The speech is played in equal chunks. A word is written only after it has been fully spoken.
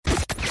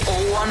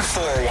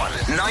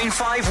0141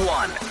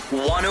 951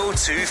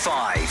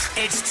 1025.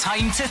 It's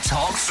time to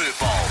talk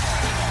football.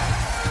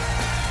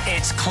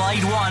 It's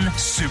Clyde One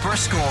Super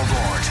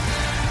Scoreboard.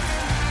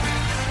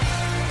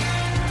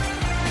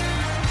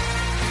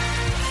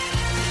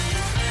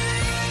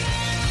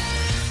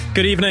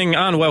 Good evening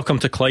and welcome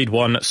to Clyde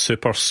One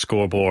Super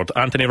Scoreboard.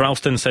 Anthony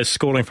Ralston says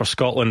scoring for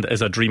Scotland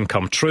is a dream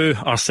come true.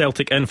 Are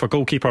Celtic in for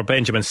goalkeeper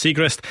Benjamin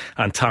Siegrist?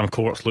 And Tam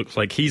Courts looks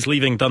like he's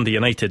leaving Dundee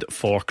United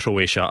for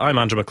Croatia. I'm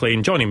Andrew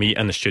McLean. Joining me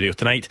in the studio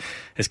tonight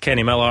is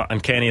Kenny Miller.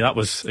 And Kenny, that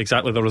was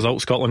exactly the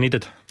result Scotland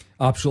needed.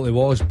 Absolutely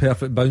was.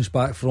 Perfect bounce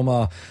back from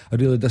a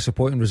really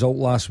disappointing result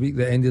last week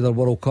that ended their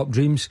World Cup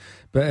dreams.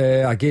 But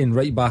again,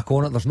 right back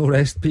on it. There's no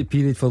rest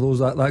period for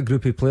that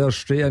group of players.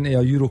 Straight into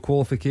a Euro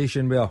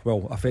qualification where,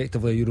 well,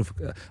 effectively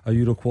a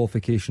Euro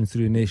qualification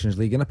through the Nations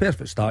League. And a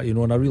perfect start,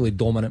 and a really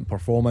dominant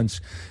performance.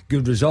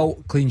 Good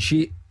result, clean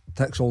sheet.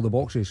 Ticks all the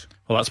boxes.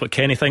 Well, that's what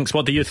Kenny thinks.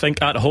 What do you think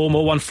at home?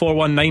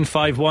 0141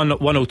 951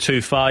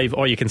 1025,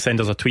 or you can send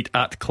us a tweet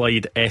at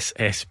Clyde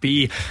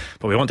SSB.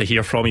 But we want to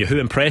hear from you. Who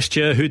impressed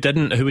you? Who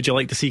didn't? Who would you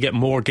like to see get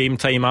more game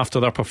time after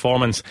their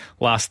performance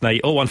last night?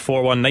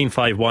 0141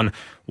 951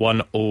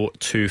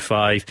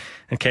 1025.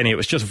 And Kenny, it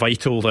was just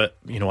vital that,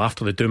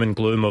 after the doom and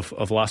gloom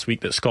of last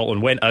week, that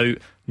Scotland went out,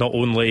 not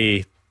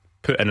only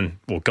got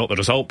the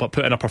result, but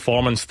put in a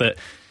performance that,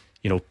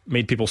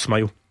 made people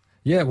smile.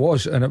 Yeah, it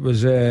was. And it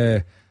was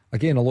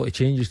again, a lot of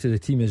changes to the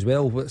team as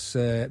well. It's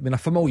a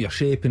familiar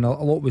shape, and a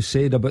lot was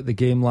said about the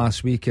game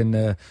last week and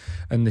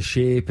the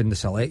shape and the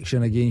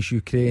selection against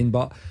Ukraine.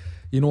 But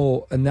in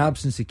the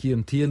absence of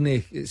Kieran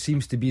Tierney, it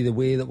seems to be the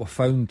way that we've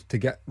found to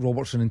get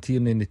Robertson and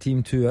Tierney in the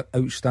team, two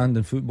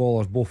outstanding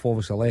footballers, both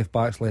obviously left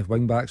backs, left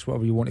wing backs,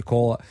 whatever you want to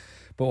call it.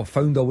 But we've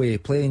found a way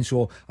of playing,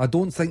 so I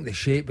don't think the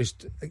shape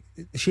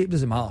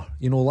doesn't matter.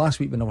 Last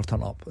week we never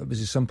turned up. It was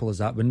as simple as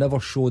that. We never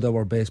showed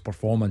our best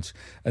performance,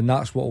 and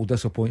that's what will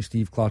disappoint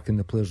Steve Clarke and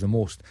the players the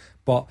most.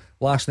 But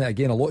last night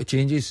again, a lot of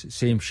changes,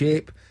 same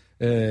shape.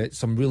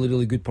 Some really,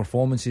 really good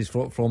performances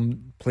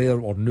from player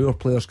or newer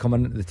players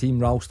coming into the team.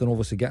 Ralston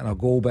obviously getting a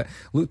goal, but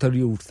looked a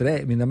real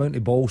threat. The amount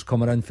of balls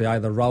coming in for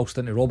either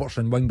Ralston to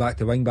Robertson, wing back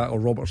to wing back, or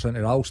Robertson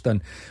to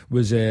Ralston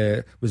was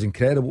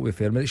incredible, to be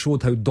fair. It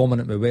showed how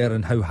dominant we were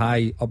and how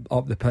high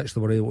up the pitch they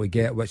were able to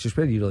get, which is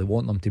where you really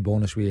want them, to be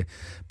honest with you.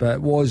 But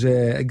it was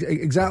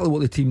exactly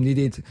what the team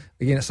needed.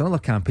 Again, it's another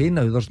campaign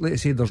now. There's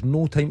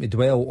no time to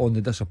dwell on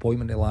the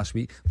disappointment of last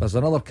week. There's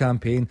another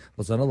campaign.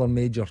 There's another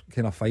major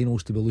kind of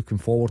finals to be looking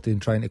forward to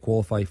and trying to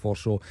qualify for.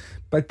 So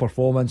big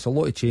performance, a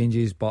lot of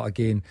changes, but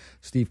again,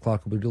 Steve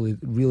Clarke will be really,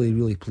 really,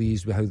 really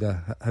pleased with how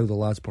the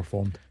lads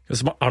performed.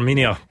 Because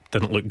Armenia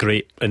didn't look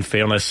great, in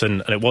fairness,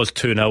 and it was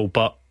 2-0,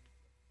 but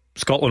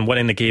Scotland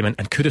winning the game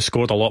and could have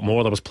scored a lot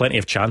more. There was plenty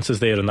of chances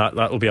there, and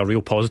that'll be a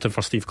real positive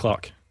for Steve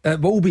Clarke. It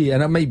will be,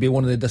 and it might be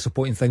one of the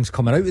disappointing things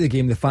coming out of the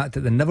game, the fact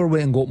that they never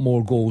went and got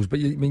more goals. But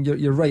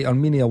you're right,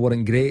 Armenia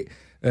weren't great.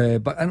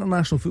 But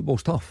international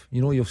football's tough.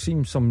 You've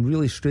seen some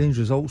really strange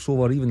results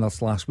over even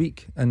this last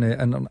week in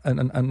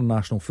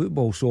international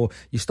football. So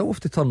you still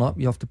have to turn up,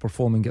 you have to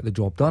perform and get the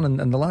job done.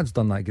 And the lads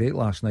done that great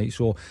last night.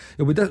 So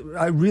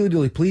I'm really,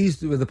 really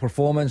pleased with the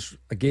performance.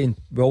 Again,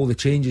 with all the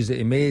changes that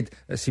he made,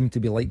 it seemed to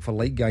be like for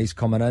like guys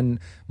coming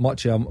in.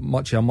 Much of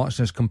a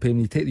muchness compared.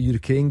 When you take the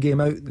Ukraine game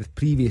out, the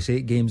previous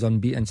 8 games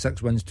unbeaten,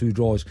 6 wins, 2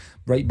 draws,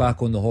 right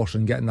back on the horse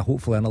and getting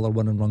hopefully another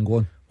win and run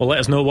going. Well, let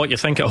us know what you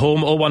think at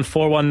home.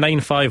 0141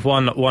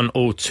 951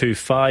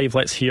 1025.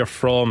 Let's hear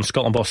from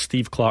Scotland boss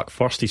Steve Clarke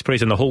first. He's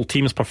praising the whole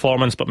team's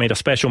performance, but made a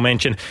special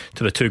mention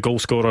to the 2 goal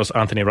scorers,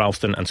 Anthony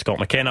Ralston and Scott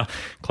McKenna.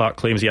 Clarke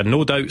claims he had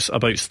no doubts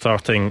about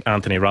starting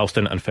Anthony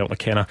Ralston and felt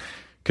McKenna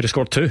could have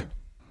scored 2.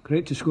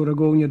 Great to score a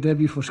goal in your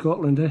debut for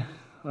Scotland.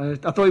 I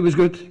thought he was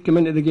good. Came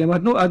into the game. I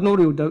had no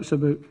real doubts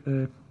about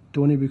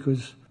Tony,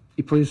 because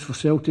he plays for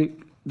Celtic.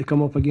 They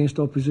come up against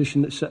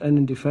opposition that sit in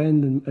and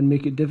defend and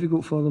make it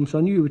difficult for them. So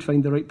I knew he would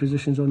find the right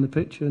positions on the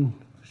pitch, and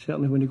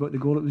certainly when he got the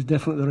goal, it was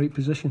definitely the right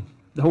position.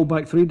 The whole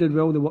back three did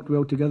well. They worked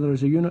well together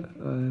as a unit.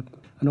 And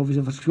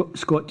obviously for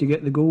Scott to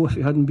get the goal, if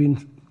he hadn't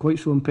been quite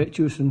so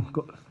impetuous and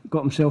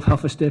got himself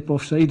half a step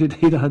offside,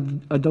 he'd have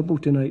had a double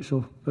tonight.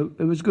 So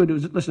it was good.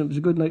 It was a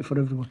good night for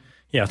everyone.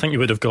 Yeah, I think you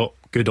would have got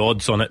good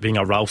odds on it being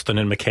a Ralston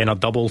and McKenna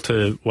double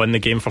to win the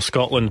game for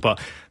Scotland, but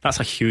that's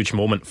a huge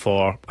moment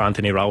for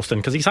Anthony Ralston,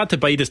 because he's had to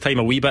bide his time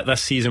a wee bit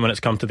this season when it's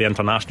come to the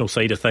international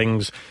side of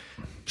things.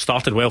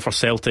 Started well for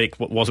Celtic,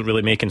 wasn't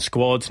really making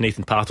squads.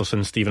 Nathan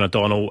Patterson, Stephen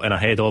O'Donnell in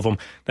ahead of him.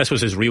 This was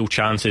his real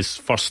chance, his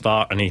first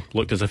start, and he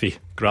looked as if he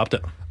grabbed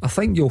it. I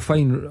think you'll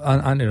find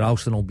Anthony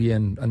Ralston will be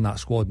in that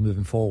squad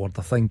moving forward.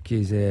 I think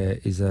he's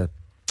a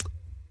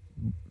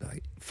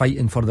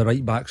fighting for the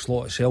right back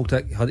slot at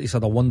Celtic. He's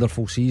had a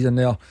wonderful season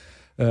there.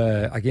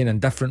 Again, in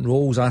different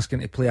roles,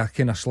 asking to play a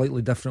kind of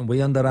slightly different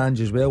way under Ange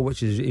as well,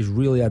 which is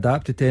really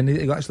adapted to. And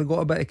he actually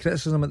got a bit of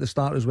criticism at the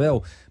start as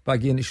well, but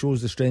again, it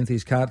shows the strength of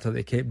his character that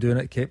he kept doing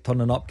it, kept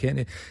turning up,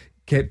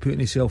 kept putting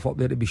himself up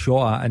there to be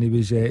shot at, and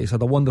he's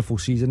had a wonderful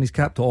season. He's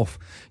capped off,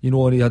 you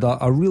know, and he had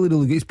a really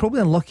good. He's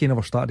probably unlucky he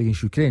never started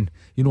against Ukraine.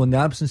 You know, in the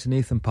absence of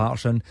Nathan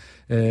Patterson,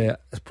 it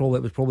was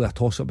probably a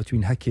toss up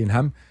between Hickey and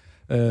him.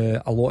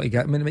 A lot of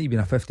it might have been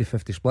a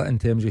 50-50 split in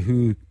terms of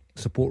who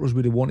supporters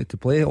would have wanted to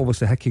play.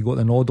 Obviously Hickey got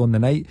the nod on the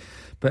night,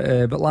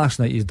 but last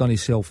night he's done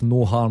himself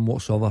no harm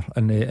whatsoever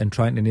in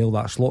trying to nail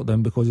that slot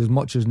down, because as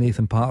much as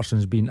Nathan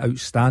Patterson's been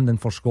outstanding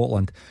for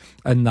Scotland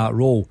in that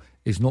role,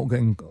 he's not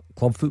getting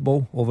club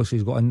football. Obviously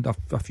he's got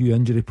a few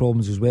injury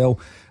problems as well,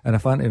 and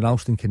if Anthony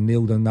Ralston can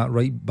nail down that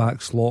right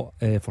back slot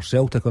for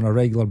Celtic on a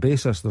regular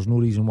basis, there's no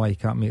reason why he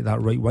can't make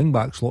that right wing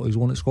back slot he's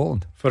won at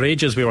Scotland. For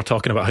ages we were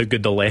talking about how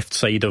good the left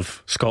side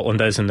of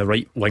Scotland is, and the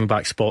right wing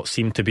back spot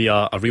seemed to be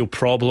a real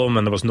problem,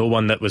 and there was no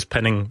one that was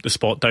pinning the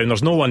spot down.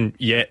 There's no one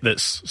yet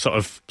that's sort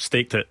of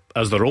staked it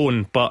as their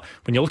own, but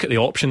when you look at the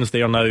options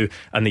there now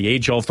and the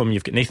age of them,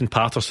 you've got Nathan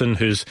Patterson,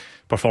 who's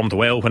performed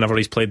well whenever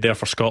he's played there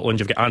for Scotland.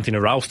 You've got Anthony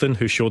Ralston,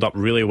 who showed up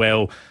really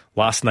well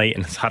last night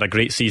and has had a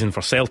great season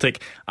for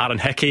Celtic. Aaron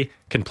Hickey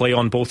can play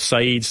on both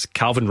sides.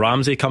 Calvin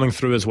Ramsey coming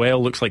through as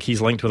well, looks like he's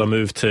linked with a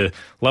move to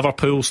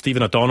Liverpool.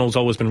 Stephen O'Donnell's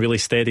always been really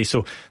steady,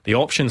 so the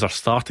options are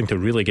starting to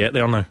really get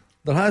there now.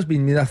 There has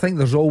been, I mean, I think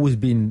there's always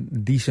been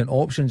decent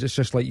options. It's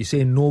just like you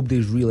say,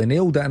 nobody's really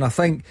nailed it, and I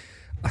think,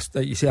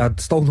 like you say, I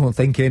still don't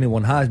think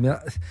anyone has. I mean,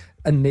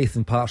 and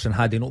Nathan Patterson,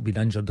 had he not been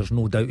injured, there's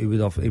no doubt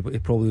he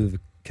probably would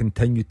have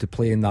continued to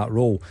play in that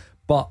role.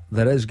 But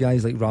there is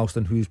guys like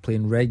Ralston who's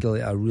playing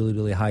regularly at a really,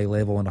 really high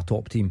level in a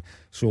top team,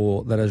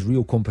 so there is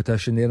real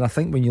competition there. And I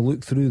think when you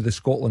look through the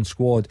Scotland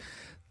squad,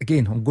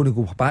 again, I'm going to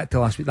go back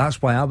to last week.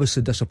 That's why I was so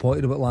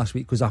disappointed about last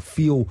week, because I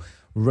feel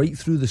right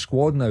through the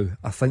squad now,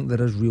 I think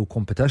there is real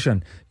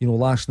competition. You know,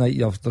 last night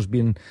there's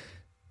been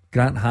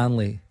Grant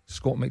Hanley,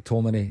 Scott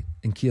McTominay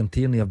and Kieran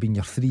Tierney have been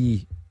your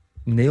three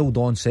nailed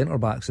on centre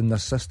backs in their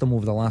system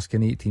over the last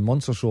 18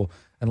 months or so,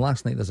 and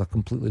last night there's a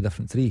completely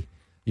different three,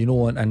 you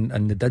know,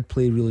 and they did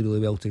play really, really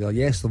well together.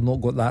 Yes, they've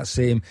not got that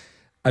same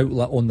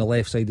outlet on the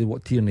left side of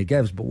what Tierney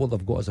gives, but what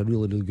they've got is a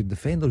really, really good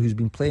defender who's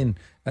been playing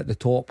at the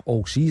top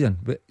all season,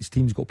 but his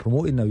team's got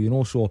promoted now, you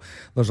know, so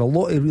there's a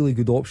lot of really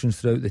good options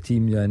throughout the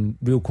team and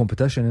real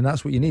competition, and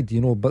that's what you need, you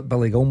know. But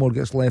Billy Gilmore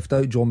gets left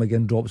out, John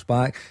McGinn drops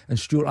back, and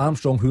Stuart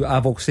Armstrong, who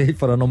I've all said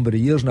for a number of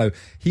years now,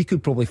 he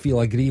could probably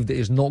feel aggrieved that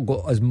he's not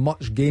got as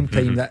much game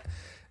time that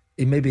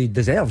he maybe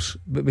deserves,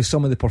 but with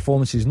some of the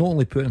performances not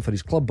only put in for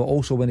his club, but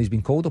also when he's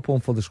been called upon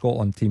for the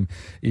Scotland team,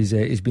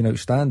 he's been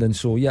outstanding.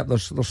 So yeah,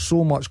 there's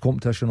so much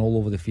competition all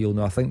over the field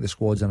now. I think the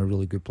squad's in a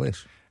really good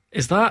place.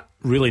 Is that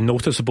really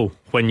noticeable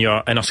when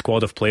you're in a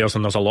squad of players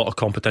and there's a lot of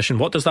competition?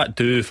 What does that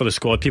do for the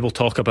squad? People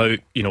talk about,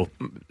 you know,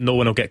 no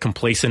one will get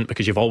complacent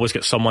because you've always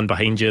got someone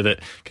behind you that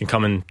can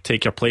come and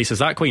take your place. Is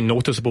that quite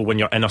noticeable when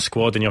you're in a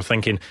squad and you're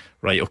thinking,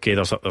 right, okay,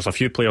 there's a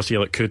few players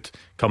here that could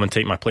come and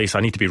take my place,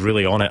 I need to be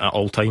really on it at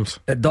all times?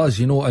 It does,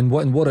 you know, and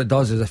what it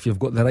does is if you've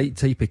got the right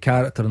type of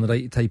character and the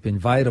right type of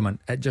environment,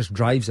 it just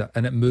drives it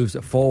and it moves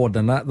it forward,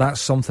 and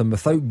that's something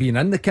without being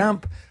in the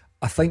camp.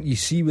 I think you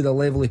see with the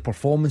level of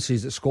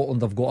performances that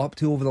Scotland have got up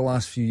to over the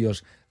last few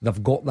years,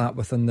 they've got that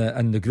within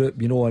the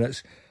group, you know, and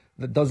it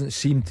doesn't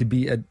seem to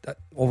be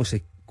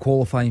obviously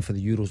qualifying for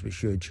the Euros was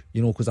huge,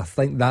 you know, because I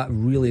think that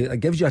really it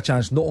gives you a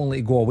chance not only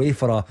to go away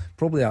for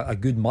probably a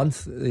good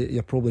month,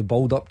 you're probably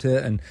build up to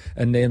it,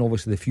 and then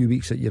obviously the few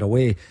weeks that you're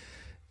away,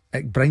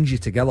 it brings you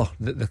together,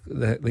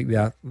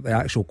 the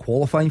actual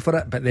qualifying for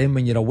it. But then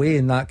when you're away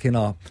in that kind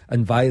of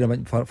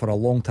environment for a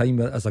long time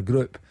as a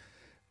group,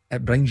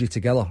 it brings you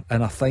together,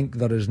 and I think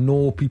there is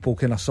no people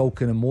kind of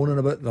sulking and moaning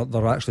about it.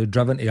 They're actually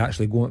driven to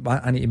actually go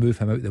back. I need to move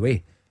him out the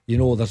way. You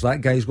know, there's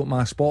that guy's got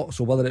my spot.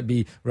 So whether it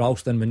be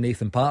Ralston with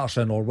Nathan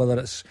Patterson, or whether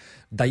it's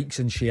Dykes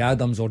and Shea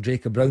Adams or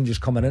Jacob Brown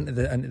just coming into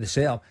the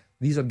setup,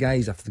 these are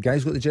guys. If the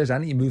guy's got the jersey, I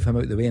need to move him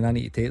out the way, and I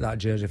need to take that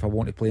jersey if I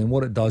want to play. And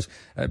what it does,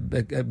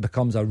 it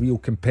becomes a real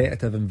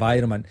competitive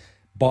environment,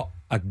 but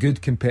a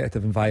good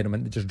competitive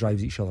environment that just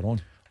drives each other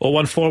on.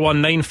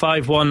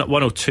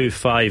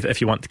 01419511025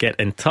 if you want to get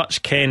in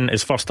touch. Ken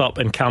is first up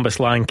in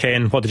Cambuslang.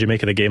 Ken, what did you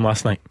make of the game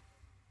last night?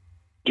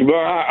 Well,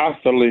 I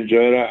thoroughly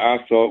enjoyed it. I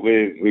thought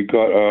we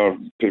got our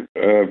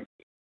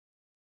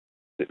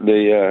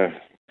the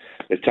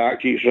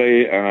tactics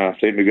right, and I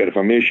think we got the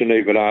formation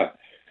right with that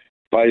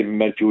five in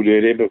midfield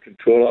area, but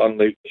control it,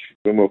 unlike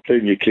when we were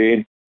playing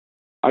Ukraine.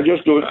 I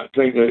just don't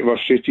think that we're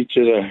suited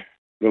to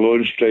the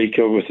lone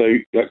striker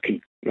without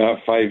that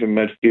five in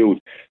midfield.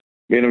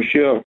 I mean, I'm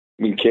sure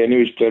when Kenny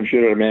was playing, I'm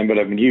sure I remember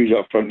that when he was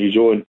up front in his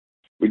own,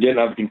 we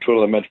didn't have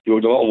control of the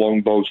midfield. A lot of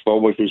long balls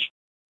forward, which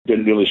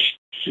didn't really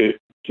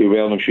suit too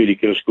well, and I'm sure he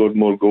could have scored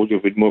more goals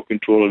if we had more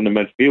control in the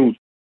midfield.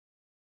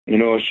 You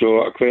know,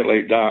 so I quite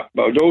like that.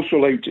 But I'd also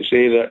like to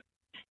say that,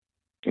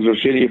 as I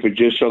was saying to your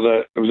producer,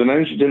 that there was an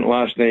incident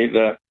last night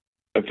that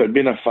if I'd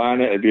been a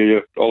fan, it'd be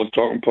all the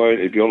talking point,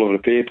 it'd be all over the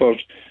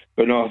papers.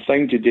 But not a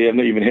thing today. I've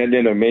not even heard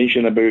anyone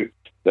mention about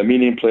the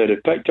Armenian player who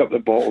picked up the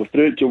bottle,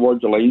 threw it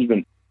towards the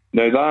linesman.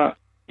 Now that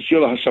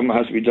surely something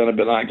has to be done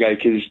about that guy,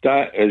 because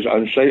that is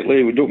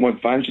unsightly. We don't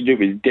want fans to do it.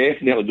 We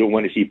definitely don't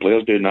want to see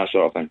players doing that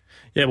sort of thing.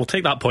 Yeah, we'll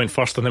take that point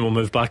first and then we'll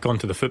move back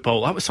onto the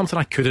football. That was something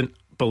I couldn't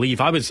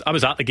believe. I was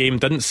at the game,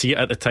 didn't see it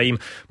at the time,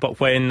 but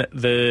when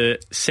the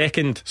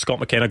second Scott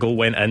McKenna goal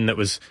went in that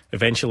was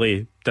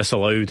eventually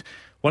disallowed,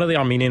 one of the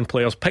Armenian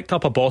players picked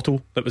up a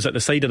bottle that was at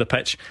the side of the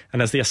pitch,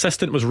 and as the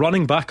assistant was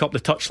running back up the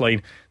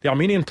touchline, the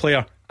Armenian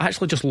player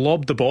actually just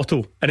lobbed the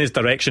bottle in his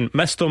direction,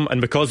 missed him,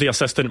 and because the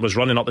assistant was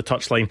running up the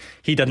touchline,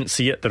 he didn't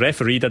see it, the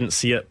referee didn't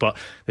see it, but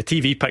the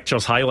TV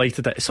pictures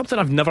highlighted it. It's something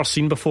I've never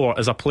seen before,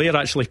 as a player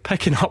actually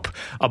picking up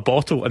a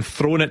bottle and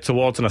throwing it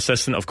towards an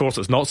assistant. Of course,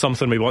 it's not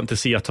something we want to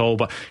see at all,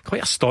 but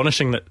quite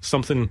astonishing that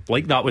something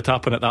like that would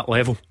happen at that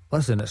level.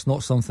 Listen, it's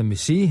not something we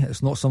see,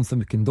 it's not something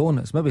we condone,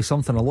 it's maybe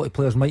something a lot of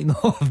players might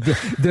not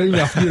have doing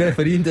a few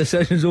refereeing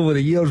decisions over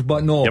the years,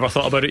 but no. You ever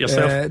thought about it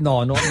yourself?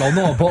 No, not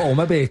a bottle,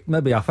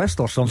 maybe a fist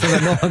or something,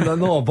 but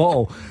not a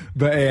bottle.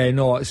 But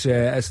no, it's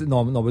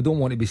no, we don't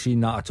want to be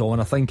seeing that at all.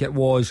 And I think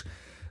it's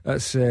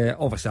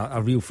obviously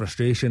a real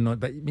frustration,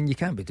 but I mean, you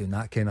can't be doing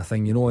that kind of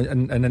thing, you know.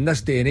 And in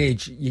this day and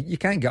age, you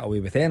can't get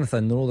away with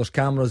anything. You know, there's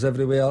cameras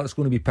everywhere. It's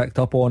going to be picked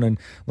up on, and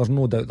there's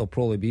no doubt there'll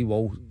probably be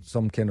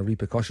some kind of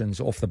repercussions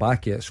off the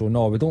back of it. So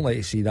no, we don't like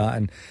to see that.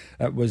 And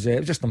it was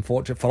just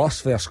unfortunate for us,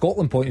 for a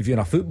Scotland point of view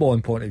and a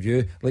footballing point of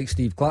view. Like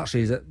Steve Clark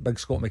says, that big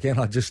Scott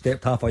McKenna just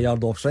stepped half a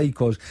yard offside,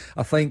 because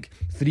I think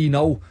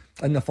 3-0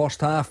 in the first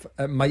half,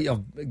 it might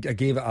have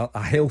gave it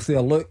a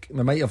healthier look.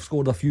 We might have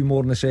scored a few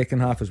more in the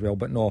second half as well,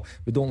 but no,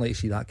 we don't like to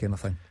see that kind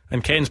of thing.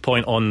 And Ken's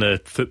point on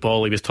the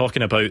football, he was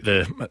talking about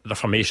the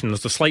formation.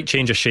 There's a slight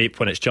change of shape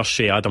when it's just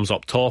Shea Adams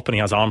up top and he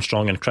has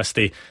Armstrong and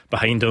Christie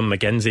behind him.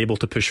 McGinn's able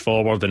to push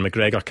forward and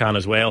McGregor can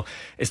as well.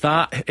 It's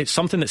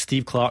something that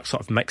Steve Clark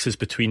sort of mixes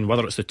between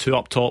whether it's the two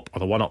up top or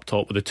the one up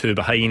top with the two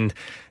behind.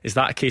 Is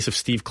that a case of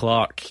Steve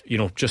Clark,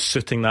 just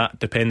suiting that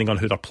depending on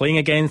who they're playing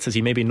against? Is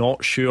he maybe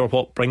not sure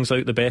what brings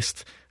out the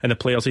best in the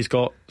players he's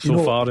got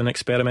so far in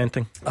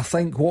experimenting? I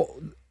think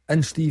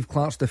in Steve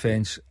Clark's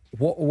defence,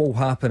 what will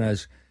happen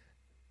is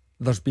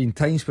there's been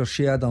times where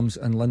Shea Adams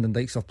and Lyndon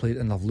Dykes have played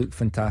and they've looked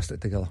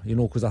fantastic together,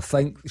 because I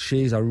think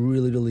Shea's a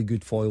really, really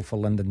good foil for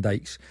Lyndon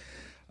Dykes.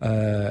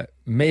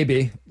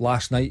 Maybe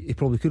last night he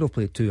probably could have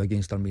played two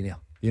against Armenia.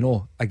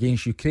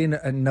 Against Ukraine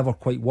it never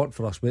quite worked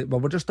for us, but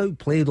we're just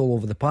outplayed all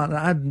over the park.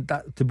 And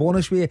to be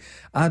honest with you,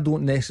 I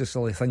don't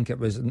necessarily think it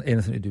was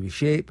anything to do with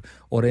shape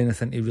or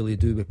anything to really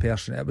do with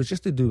person. It was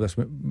just to do with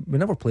we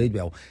never played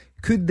well.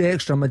 Could the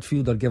extra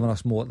midfielder given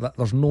us more?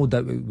 There's no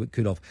doubt we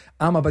could have.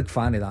 I'm a big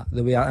fan of that,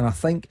 and I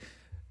think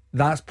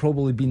that's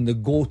probably been the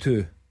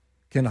go-to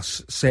kind of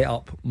set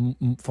up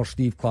for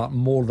Steve Clark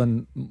more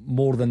than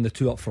the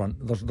two up front.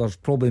 There's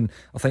probably,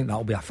 I think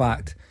that'll be a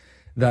fact,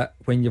 that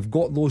when you've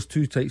got those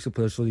two types of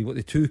players, so you've got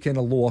the two kind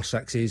of lower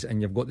sixes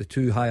and you've got the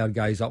two higher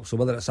guys up, so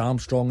whether it's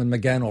Armstrong and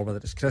McGinn or whether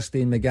it's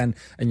Christie and McGinn,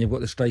 and you've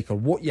got the striker,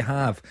 what you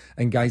have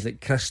in guys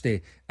like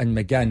Christie and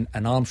McGinn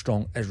and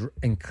Armstrong is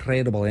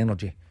incredible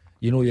energy.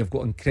 You've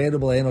got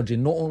incredible energy.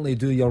 Not only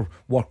do your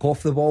work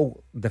off the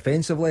ball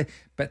defensively,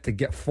 but to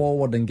get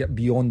forward and get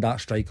beyond that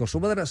striker. So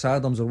whether it's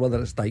Adams or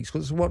whether it's Dykes,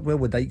 because it's worked well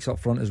with Dykes up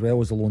front as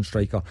well as the lone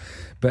striker,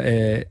 but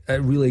it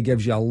really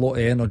gives you a lot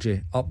of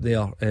energy up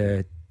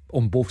there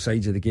on both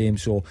sides of the game.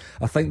 So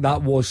I think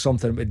that was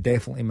something we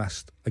definitely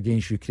missed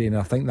against Ukraine,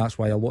 and I think that's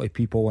why a lot of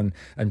people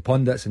and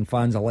pundits and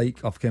fans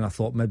alike have kind of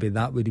thought maybe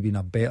that would have been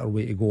a better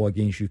way to go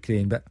against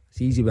Ukraine, but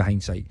it's easy with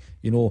hindsight.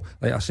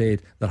 Like I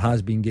said, there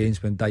has been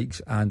games when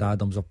Dykes and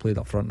Adams have played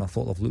up front and I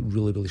thought they've looked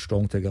really, really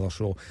strong together.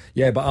 So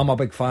yeah, but I'm a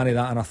big fan of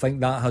that, and I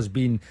think that has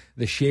been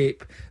the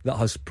shape that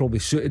has probably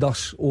suited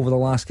us over the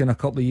last kind of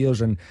couple of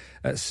years, and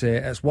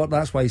it's what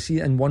that's why I see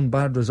it in one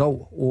bad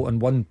result and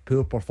one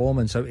poor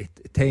performance out of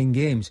 10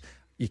 games.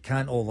 You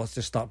can't, let's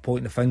just start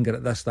pointing the finger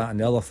at this, that and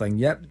the other thing.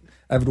 Yep,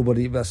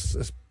 everybody,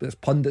 it's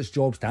pundits'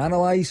 jobs to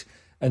analyse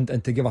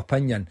and to give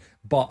opinion,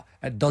 but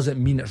it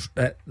doesn't mean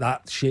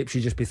that shape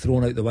should just be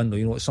thrown out the window.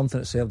 It's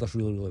something that served us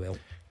really, really well.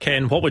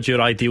 Ken, what would your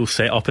ideal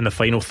setup in the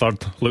final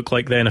third look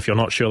like then, if you're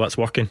not sure that's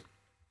working?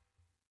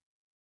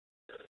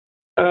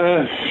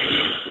 For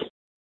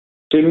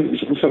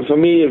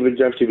me, it would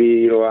have to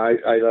be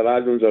either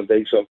Adams or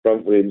Dykes up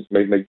front with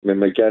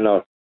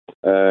McGinn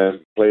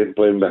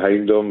playing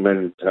behind them,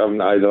 and having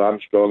either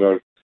Armstrong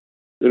or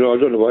I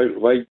don't know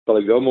why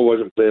Billy Gilmour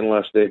wasn't playing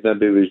last night.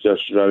 Maybe he was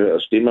just running out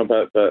of steam a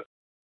bit, but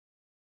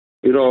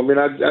I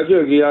do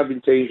agree. I've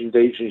been times when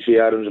Dykes and Shea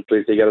Adams have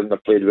played together and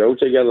they've played well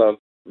together.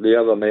 The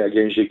other night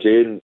against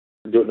Ukraine,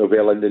 I don't know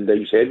where Lyndon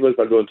Dykes' head was,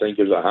 but I don't think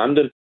he was at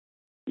handing.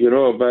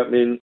 But I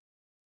mean,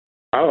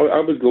 I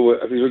would go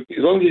with, as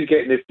long as he's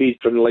getting the feed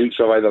from the likes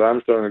of either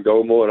Armstrong and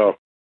Gilmour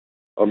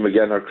or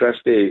McGinn or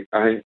Christie,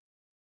 I think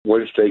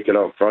one striker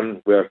up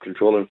front with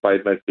controlling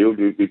 5 midfield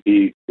would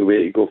be the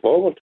way to go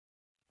forward.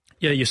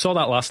 Yeah, you saw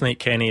that last night,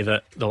 Kenny,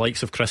 that the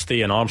likes of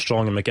Christie and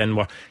Armstrong and McGinn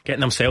were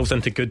getting themselves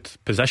into good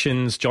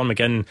positions. John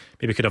McGinn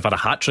maybe could have had a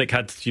hat-trick,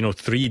 had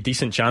 3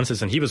 decent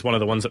chances, and he was one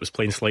of the ones that was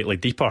playing slightly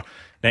deeper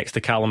next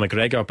to Callum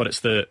McGregor. But it's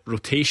the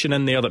rotation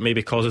in there that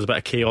maybe causes a bit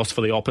of chaos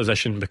for the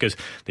opposition, because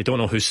they don't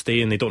know who's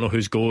staying, they don't know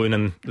who's going,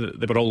 and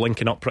they were all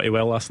linking up pretty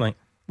well last night.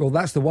 Well,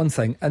 that's the one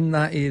thing. In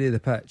that area of the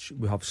pitch,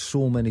 we have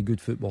so many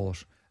good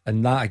footballers.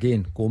 And that,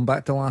 again, going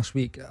back to last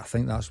week, I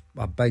think that's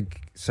a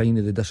big sign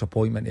of the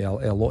disappointment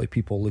of a lot of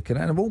people looking at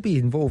it. And it will be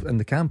involved in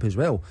the camp as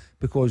well,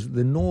 because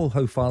they know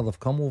how far they've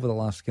come over the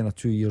last kind of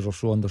 2 years or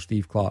so under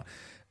Steve Clarke.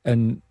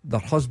 And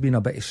there has been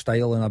a bit of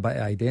style and a bit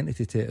of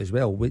identity to it as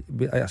well. We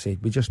like I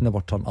said, we just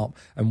never turn up.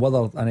 And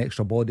whether an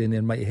extra body in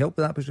there might help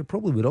with that, because it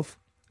probably would have,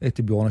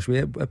 to be honest with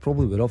you, it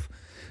probably would have.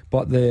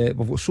 But we've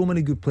got so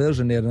many good players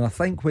in there. And I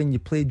think when you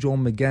play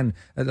John McGinn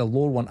at the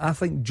lower one, I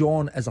think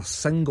John is a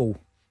single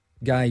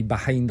guy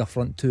behind the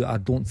front two. I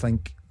don't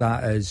think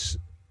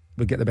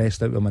we get the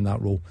best out of him in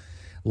that role.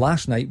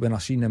 Last night, when I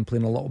seen him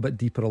playing a little bit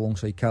deeper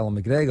alongside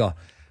Callum McGregor,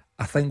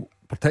 I think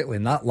particularly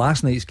in that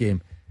last night's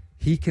game,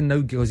 he can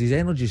now, because his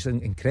energy is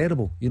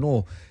incredible,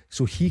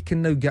 so he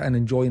can now get in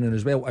and join in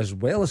as well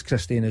as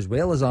Christie and as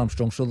well as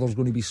Armstrong. So there's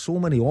going to be so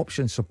many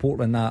options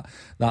supporting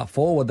that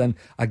forward. And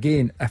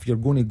again, if you're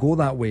going to go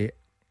that way,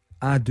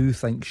 I do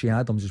think Shea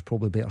Adams is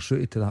probably better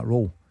suited to that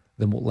role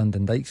than what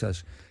Lyndon Dykes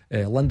is.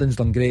 Lyndon's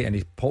done great, and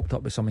he's popped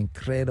up with some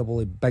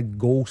incredibly big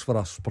goals for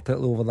us,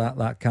 particularly over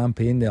that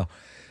campaign there,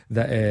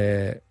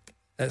 that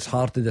it's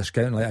hard to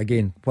discount. Like,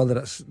 again, whether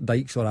it's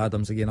Dykes or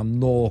Adams, again, I'm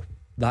not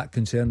that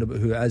concerned about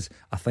who it is.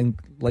 I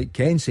think, like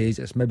Ken says,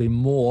 it's maybe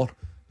more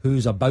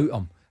who's about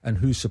him and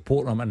who's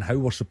supporting them and how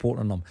we're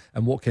supporting them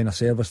and what kind of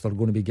service they're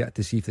going to be getting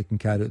to see if they can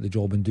carry out the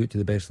job and do it to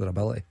the best of their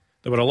ability.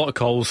 There were a lot of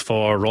calls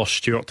for Ross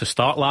Stewart to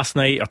start last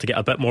night or to get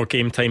a bit more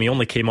game time. He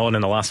only came on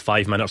in the last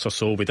 5 minutes or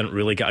so. We didn't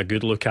really get a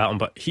good look at him,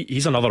 but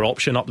he's another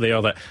option up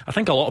there that I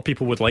think a lot of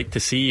people would like to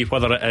see,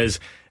 whether it is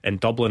in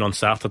Dublin on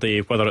Saturday,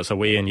 whether it's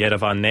away in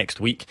Yerevan next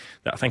week.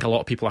 That I think a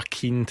lot of people are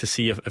keen to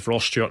see if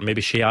Ross Stewart and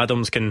maybe Shea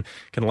Adams can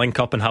link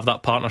up and have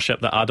that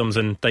partnership that Adams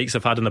and Dykes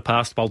have had in the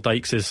past while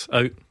Dykes is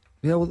out.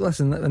 Yeah, well,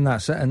 listen, and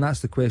that's it, and that's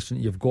the question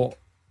that you've got.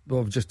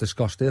 Well, we've just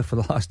discussed there for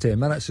the last 10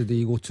 minutes. So do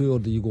you go 2 or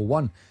do you go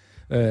 1?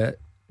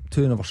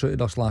 2 never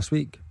suited us last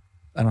week,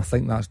 and I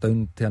think that's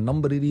down to a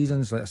number of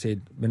reasons. Like I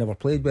said, we never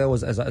played well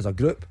as a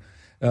group.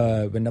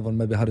 We never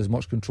maybe had as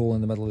much control in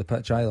the middle of the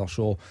pitch either.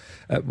 So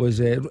it was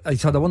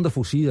he's had a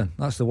wonderful season.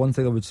 That's the one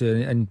thing I would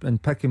say.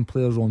 And picking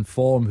players on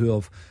form who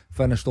have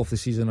finished off the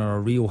season on a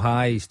real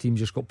high. His team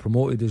just got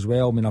promoted as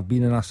well. I mean, I've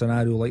been in a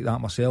scenario like that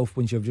myself.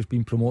 Once you've just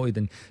been promoted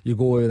and you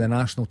go with the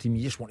national team,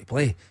 you just want to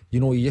play. You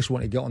just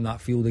want to get on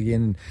that field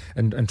again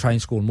and try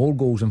and score more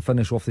goals and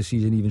finish off the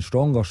season even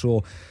stronger.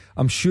 So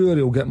I'm sure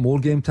he'll get more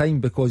game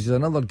time, because he's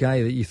another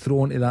guy that you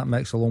throw into that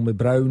mix along with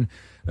Brown,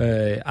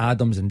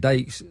 Adams and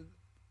Dykes.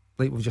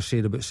 Like we've just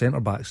said about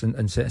centre-backs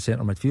and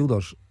centre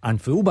midfielders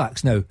and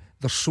full-backs now.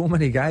 There's so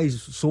many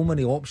guys, so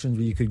many options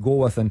where you could go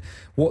with, and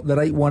what the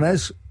right one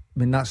is, I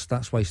mean,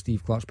 that's why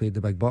Steve Clarke's paid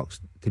the big bucks,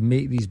 to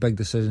make these big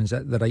decisions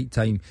at the right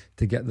time,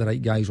 to get the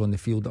right guys on the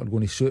field that are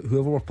going to suit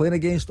whoever we're playing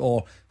against,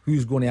 or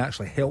who's going to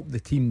actually help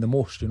the team the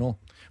most, Well,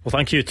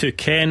 thank you to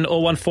Ken.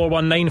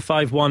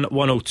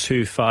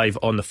 01419511025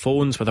 on the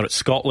phones. Whether it's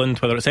Scotland,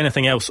 whether it's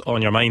anything else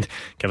on your mind,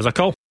 give us a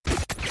call.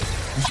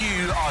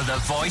 You are the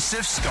voice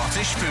of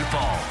Scottish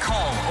football.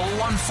 Call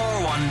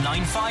 0141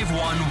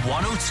 951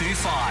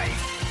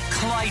 1025.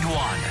 Clyde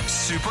One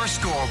Super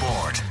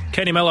Scoreboard.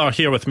 Kenny Miller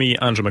here with me,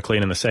 Andrew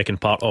McLean, in the second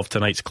part of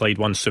tonight's Clyde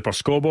One Super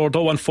Scoreboard.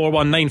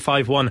 0141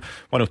 951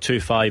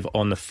 1025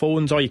 on the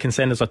phones, or you can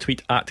send us a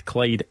tweet at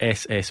Clyde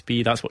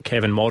SSB. That's what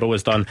Kevin Morrow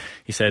has done.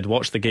 He said,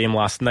 watch the game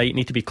last night,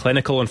 need to be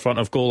clinical in front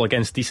of goal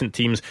against decent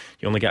teams.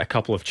 You only get a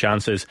couple of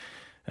chances.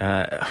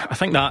 I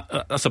think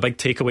that's a big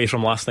takeaway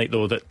from last night,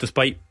 though, that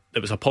despite it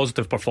was a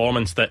positive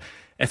performance, that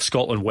if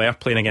Scotland were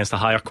playing against a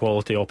higher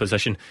quality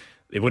opposition,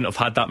 they wouldn't have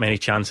had that many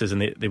chances,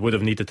 and they would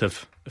have needed to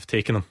have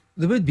taken them.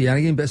 They would be, and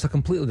again, but it's a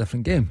completely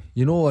different game,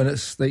 and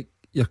it's like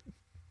your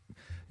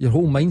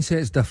whole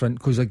mindset's different,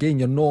 because again,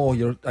 you're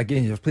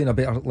playing a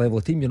better level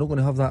of team. You're not going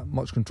to have that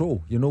much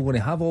control. You're not going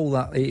to have all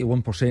that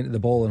 81% of the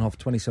ball and have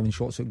 27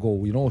 shots at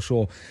goal.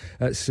 So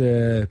it's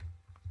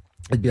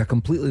it'd be a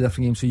completely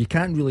different game. So you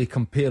can't really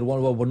compare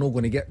one. Well, we're not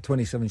going to get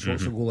 27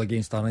 shots at goal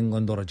against an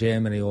England or a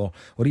Germany or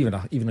even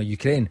a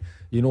Ukraine.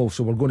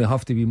 So we're going to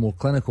have to be more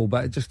clinical.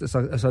 But it's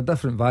a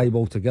different vibe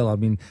altogether. I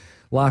mean,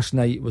 last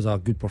night was a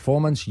good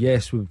performance.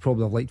 Yes, we would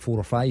probably have liked 4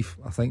 or 5.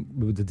 I think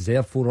we would have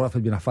deserved 4, or if it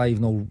had been a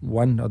 5-0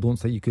 win, I don't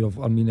think you could have.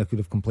 I could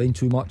have complained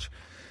too much.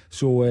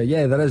 So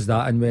yeah, there is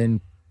that. And when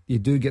you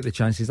do get the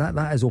chances,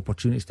 that is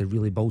opportunities to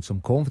really build some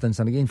confidence.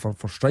 And again, for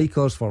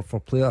strikers, for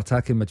player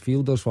attacking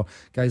midfielders, for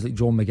guys like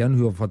John McGinn,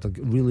 who have had a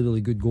really, really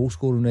good goal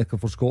scoring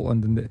record for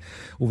Scotland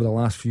over the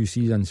last few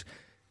seasons,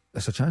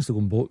 it's a chance to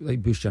go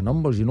and boost your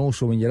numbers,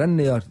 So when you're in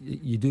there,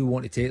 you do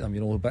want to take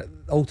them, but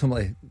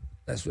ultimately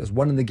it's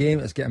winning the game.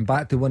 It's getting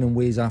back to winning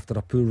ways after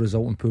a poor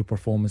result and poor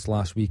performance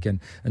last week,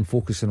 and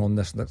focusing on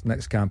this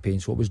next campaign.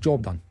 So it was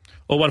job done.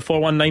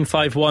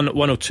 0141951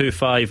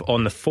 1025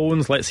 on the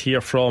phones. Let's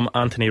hear from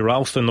Anthony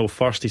Ralston though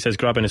first. He says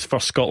grabbing his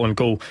first Scotland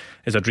goal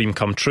is a dream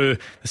come true.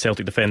 The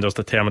Celtic defender's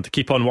determined to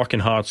keep on working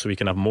hard so we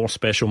can have more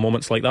special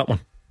moments like that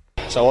one.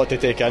 It's a lot to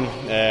take in,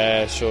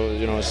 so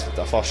it's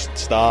a first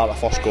start, a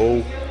first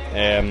goal,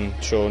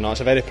 so no,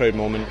 it's a very proud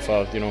moment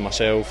for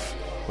myself,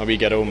 my wee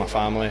girl, my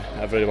family,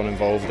 everyone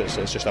involved. It's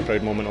just a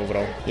proud moment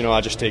overall.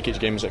 I just take each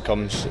game as it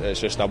comes. It's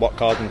just I work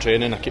hard in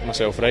training, I keep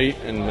myself right,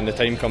 and when the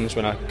time comes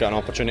when I get an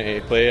opportunity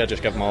to play, I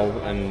just give them all,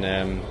 and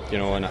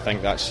and I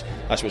think that's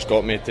what's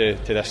got me to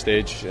this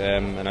stage,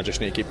 and I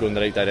just need to keep going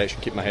the right direction,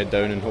 keep my head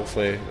down, and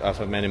hopefully I've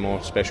had many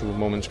more special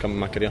moments come in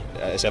my career.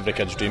 It's every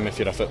kid's dream if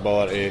you're a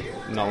footballer to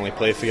not only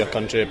play for your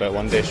country but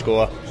one day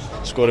score.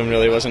 Scoring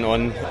really wasn't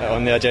on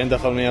the agenda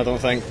for me, I don't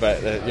think,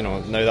 but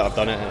now that I've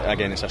done it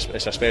again, it's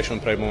a special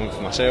and proud moment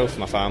for myself,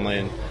 my family,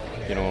 and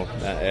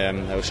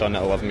it was something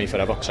that'll live in me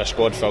forever. It's a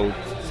squad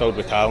filled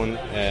with talent,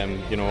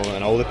 in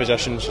all the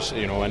positions,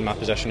 in my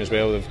position as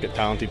well. They've got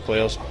talented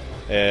players,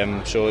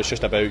 so it's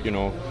just about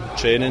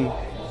training,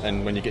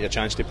 and when you get your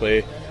chance to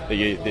play,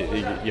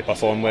 you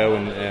perform well,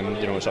 and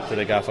it's up to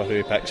the gaffer who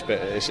he picks. But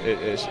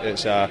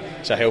it's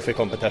a healthy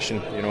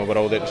competition. We're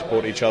all there to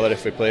support each other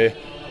if we play,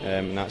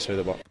 and that's how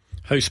they work.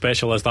 How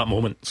special is that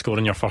moment,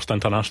 scoring your first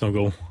international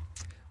goal?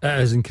 It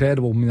is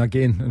incredible. I mean,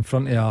 again, in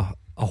front of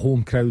a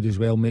home crowd as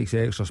well makes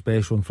it extra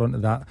special. In front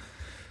of that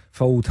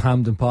filled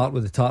Hampden Park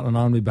with the Tartan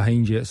Army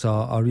behind you, it's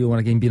a real one.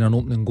 Again, being an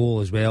opening goal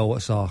as well,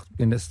 it's a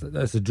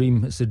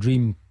dream. It's a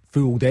dream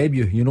full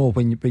debut.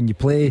 When you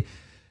play,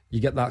 you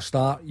get that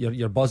start,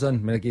 you're buzzing. I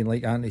mean, again,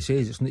 like Anthony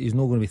says, he's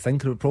not going to be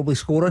thinking about probably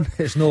scoring.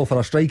 It's not for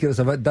a striker. It's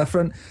a bit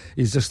different.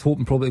 He's just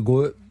hoping probably to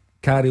go out,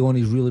 carry on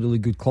his really, really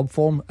good club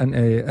form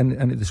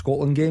into the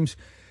Scotland games,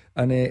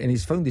 and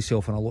he's found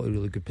himself in a lot of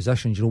really good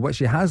positions, which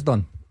he has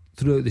done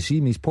throughout the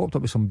season. He's popped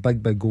up with some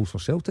big goals for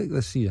Celtic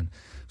this season,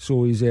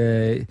 so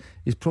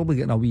he's probably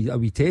getting a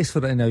wee taste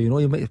for it now. He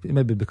might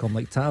maybe become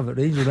like Tav at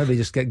Rangers, maybe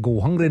just get goal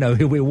hungry now.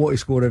 He'll want to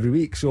score every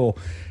week. So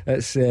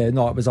it's it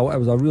was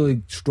a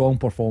really strong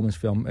performance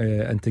for him,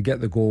 and to get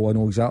the goal, I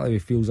know exactly how he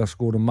feels. I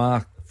scored in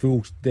my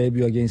full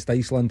debut against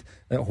Iceland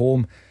at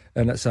home,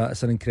 and it's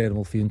an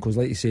incredible feeling, because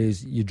like he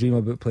says, you dream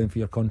about playing for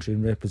your country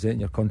and representing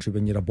your country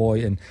when you're a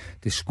boy, and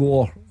to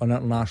score an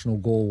international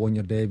goal on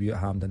your debut at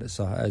Hampden, it's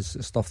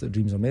stuff that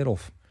dreams are made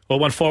of.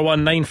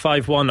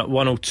 0141951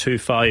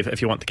 1025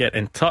 if you want to get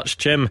in touch.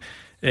 Jim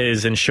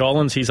is in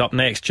Shawlands, he's up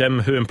next. Jim,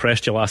 who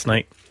impressed you last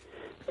night?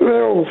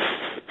 Well,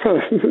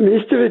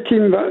 most of the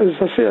team, but as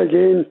I say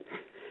again,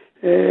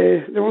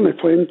 they're only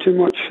playing too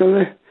much,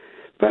 are they?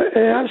 But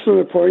that's not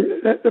the point.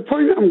 The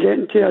point that I'm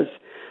getting to is,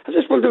 I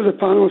just wonder if the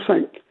panel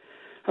think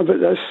about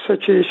this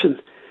situation.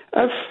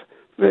 If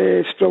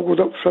they struggled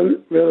up front,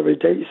 whether with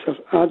Dykes or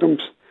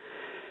Adams.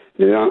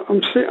 Now, I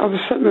was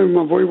sitting there with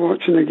my boy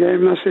watching the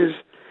game, and I says,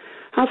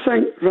 I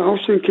think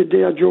Ralston could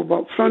do a job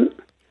up front.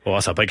 Oh,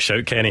 that's a big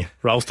shout, Kenny.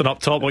 Ralston up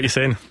top, what are you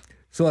saying?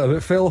 Sorry,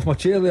 it fell off my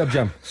chair there,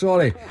 Jim.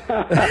 Sorry.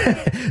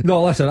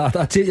 No, listen,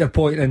 I take your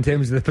point in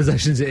terms of the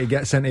positions that he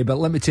gets into, but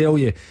let me tell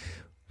you,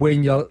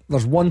 when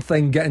there's one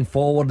thing getting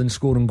forward and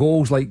scoring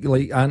goals like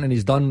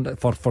Anthony's done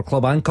for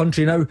club and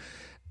country now,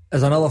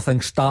 is another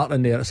thing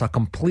starting there. It's a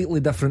completely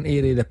different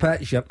area of the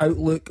pitch. Your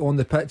outlook on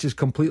the pitch is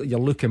completely, you're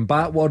looking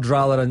backwards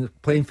rather than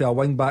playing for a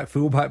wing back,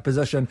 full back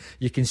position.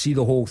 You can see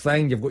the whole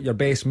thing. You've got your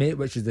best mate,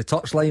 which is the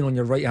touchline on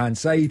your right hand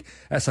side.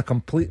 It's a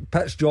complete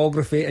pitch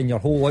geography, and your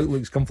whole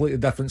outlook's completely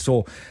different.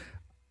 So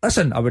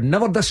listen, I would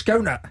never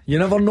discount it. You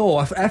never know.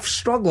 If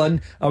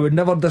struggling, I would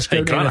never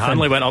discount it. Grant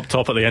Hanley went up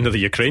top at the end of the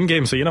Ukraine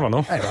game, so you never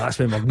know. That's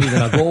when we're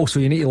needing a goal, so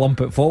you need to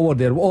lump it forward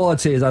there. All I'd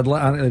say is I'd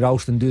let Anthony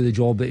Ralston do the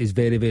job that he's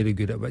very, very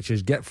good at, which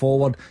is get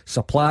forward,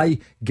 supply,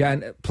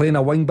 playing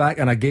a wing back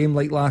in a game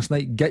like last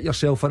night, get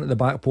yourself into the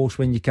back post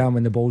when you can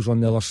when the ball's on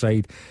the other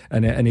side,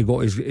 and he got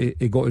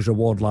his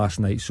reward last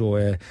night. So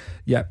I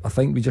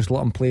think we just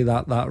let him play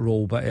that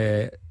role,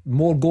 but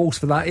more goals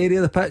for that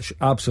area of the pitch,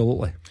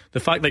 absolutely.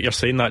 The fact that you're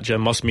saying that, Jim,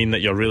 must mean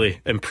that you're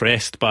really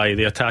impressed by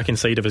the attacking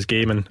side of his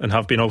game and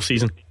have been all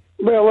season.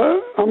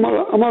 Well, I'm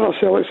a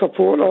Celtic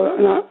supporter,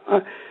 and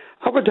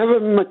I would have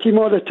him in my team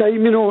all the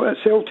time, at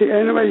Celtic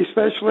anyway,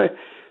 especially.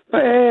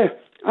 But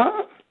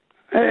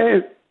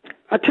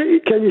I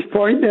take Kenny's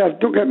point there,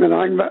 don't get me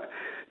wrong, but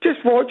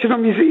just watching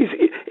him,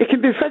 he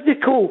can be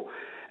physical,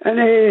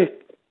 and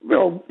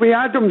with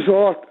Adams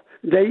or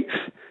Dykes,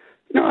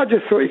 I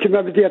just thought he could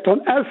maybe do a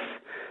turn if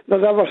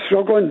they're ever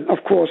struggling,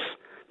 of course.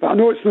 But I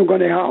know it's not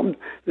going to happen,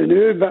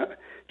 but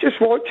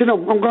just watching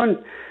him, I'm going,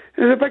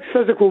 he's a big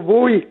physical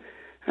boy,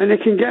 and he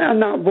can get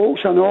in that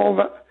box and all,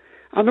 but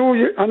I know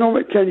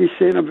what Kenny's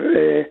saying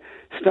about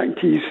sticking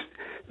to his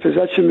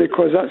position,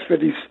 because that's where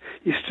his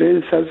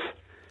strength is.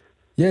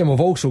 Yeah, and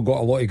we've also got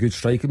a lot of good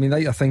strikers. I mean,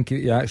 I think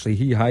he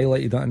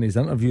highlighted that in his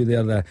interview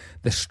there,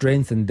 the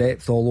strength and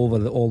depth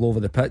all over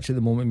the pitch at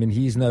the moment. I mean,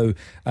 he's now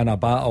in a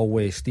battle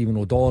with Stephen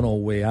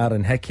O'Donnell, with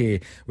Aaron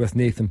Hickey, with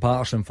Nathan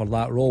Patterson for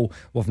that role.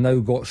 We've now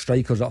got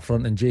strikers up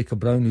front, and Jacob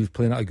Brown, who's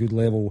playing at a good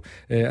level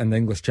in the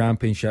English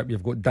Championship.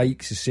 You've got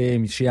Dykes the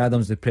same, Shea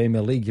Adams the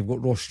Premier League. You've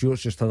got Ross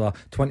Stewart's just had a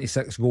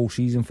 26 goal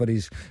season for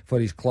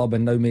his club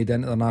and now made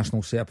into the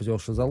national setup as well.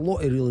 So there's a lot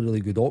of really,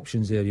 really good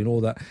options there. You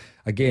know that.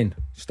 Again,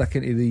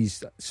 sticking to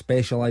these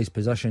specialised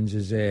positions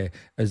is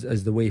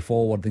the way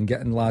forward, and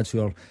getting lads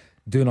who are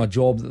doing a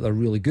job that they're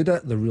really good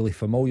at, they're really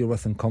familiar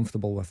with and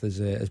comfortable with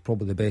is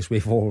probably the best way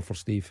forward for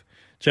Steve.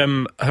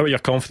 Jim, how are your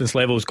confidence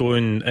levels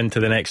going into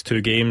the next two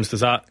games?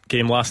 Does that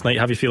game last night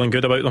have you feeling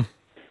good about them?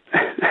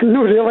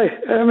 No, really.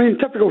 I mean,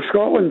 typical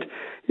Scotland.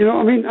 You know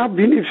what I mean? I've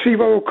been to 3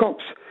 World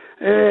Cups,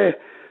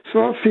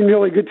 so I've seen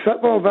really good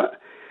football, but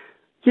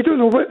you don't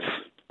know what's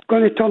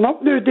going to turn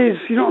up nowadays.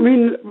 You know what I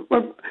mean?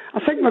 I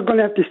think we're going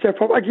to have to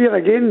step up a gear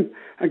again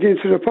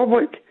against the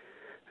Republic.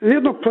 They're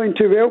not playing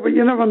too well, but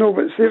you never know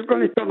what's they're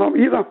going to turn up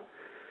either.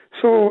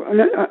 So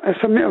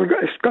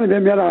it's going to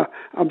be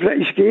a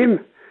British game.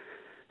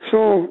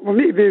 So we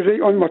need to be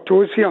right on our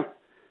toes here,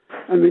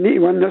 and we need to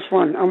win this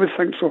one. I would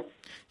think so.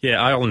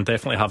 Yeah, Ireland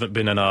definitely haven't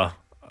been in a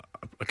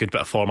good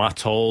bit of form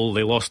at all.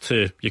 They lost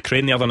to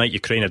Ukraine the other night.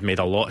 Ukraine had made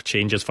a lot of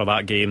changes for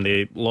that game.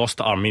 They lost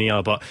to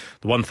Armenia, but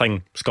the one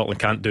thing Scotland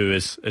can't do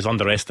is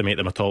underestimate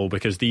them at all,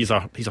 because these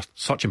are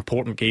such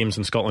important games,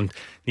 and Scotland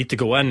need to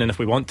go in, and if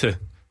we want to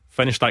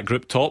finish that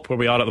group top where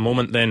we are at the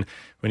moment, then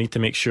we need to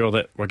make sure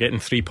that we're getting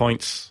 3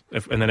 points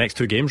in the next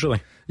two games,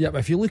 really. Yeah, but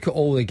if you look at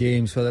all the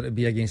games, whether it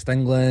be against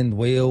England,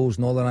 Wales,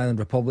 Northern Ireland,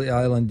 Republic of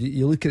Ireland,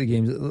 you look at the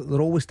games,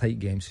 they're always tight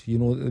games. You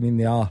know, I mean,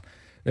 they are.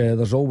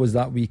 There's always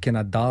that wee kind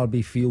of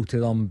derby feel to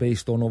them,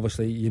 based on,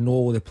 obviously, you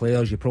know the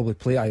players. You probably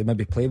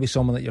maybe play with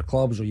someone at your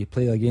clubs, or you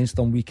play against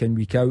them week in,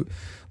 week out.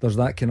 There's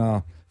that kind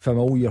of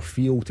familiar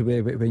feel to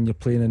it when you're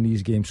playing in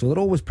these games, so they're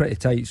always pretty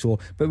tight. So,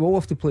 but we'll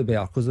have to play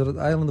better, because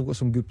Ireland have got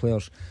some good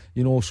players,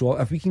 you know. So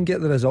if we can get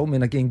the result, I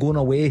mean, again, going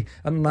away,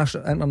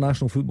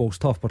 international football's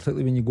tough,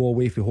 particularly when you go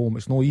away from home.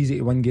 It's not easy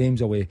to win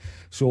games away.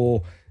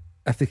 So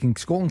if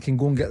Scotland can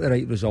go and get the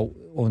right result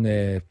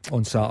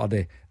on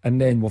Saturday,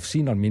 and then we've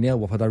seen Armenia,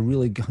 we've had a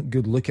really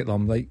good look at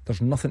them. Like,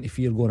 there's nothing to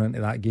fear going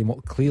into that game,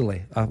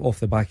 clearly, off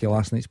the back of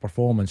last night's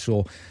performance.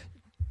 So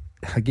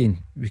again,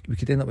 we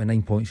could end up with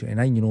 9 points out of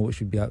 9, you know, which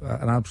would be an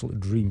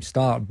absolute dream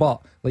start.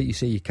 But like you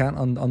say, you can't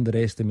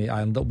underestimate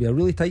Ireland. It'll be a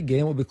really tight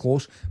game, it'll be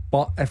close,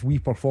 but if we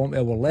perform at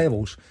our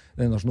levels,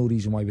 then there's no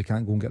reason why we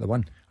can't go and get the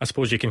win. I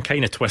suppose you can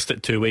kind of twist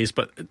it two ways,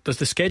 but does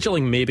the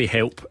scheduling maybe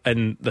help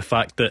in the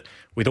fact that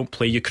we don't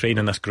play Ukraine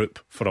in this group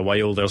for a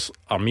while? There's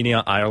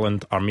Armenia,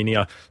 Ireland,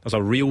 Armenia. There's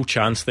a real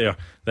chance there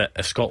that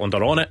if Scotland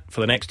are on it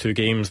for the next two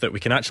games, that we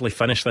can actually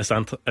finish this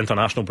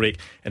international break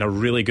in a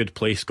really good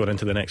place going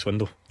into the next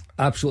window.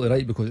 Absolutely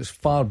right, because it's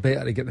far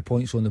better to get the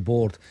points on the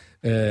board,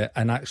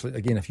 and actually,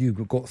 again, if you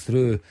got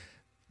through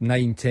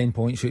 9-10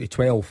 points out of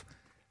 12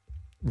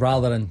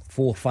 rather than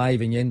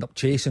 4-5 and you end up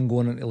chasing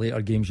going into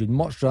later games, you'd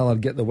much rather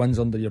get the wins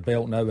under your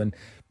belt now. And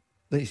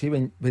like you say,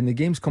 when the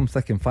games come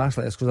thick and fast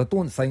like this, because I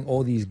don't think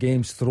all these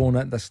games thrown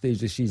at this stage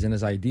of the season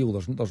is ideal,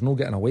 there's no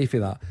getting away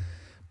from that.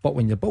 But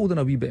when you're building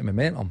a wee bit of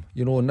momentum,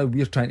 you know, now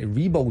we're trying to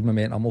rebuild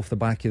momentum off the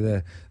back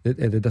of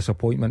the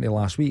disappointment of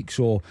last week.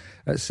 So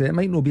it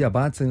might not be a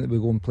bad thing that we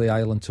go and play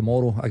Ireland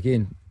tomorrow.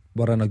 Again,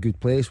 we're in a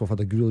good place. We've had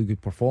a really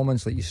good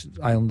performance. Like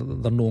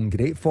Ireland, they're not in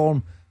great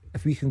form.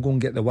 If we can go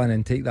and get the win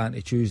and take that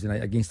into Tuesday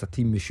night against a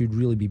team we should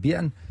really be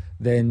beating,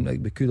 then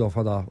we could have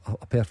had a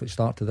perfect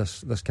start to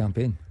this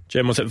campaign.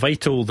 Jim, was it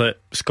vital that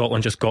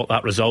Scotland just got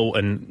that result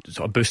and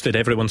sort of boosted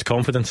everyone's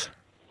confidence?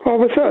 Well,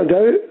 without a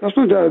doubt, there's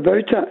no doubt about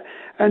it.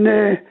 And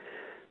as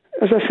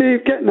I say,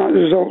 getting that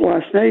result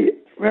last night,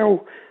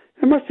 well,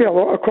 there must be a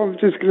lot of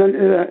confidence going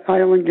into the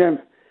Ireland game,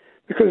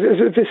 because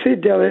as they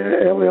said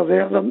earlier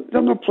there,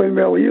 they're not playing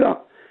well either.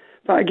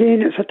 But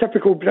again, it's a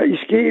typical British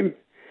game.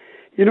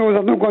 You know,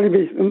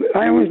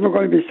 Ireland's not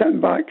going to be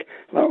sitting back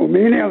like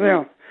Romania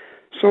there.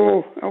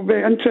 So it'll be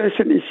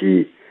interesting to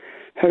see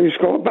how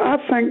Scotland. But I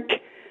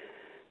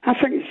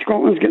think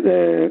Scotland's got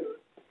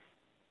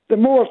the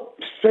more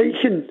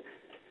striking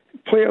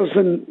players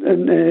than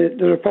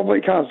the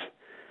Republic has.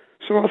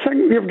 So I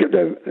think we've got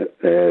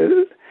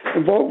the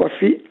ball at our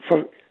feet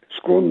for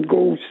scoring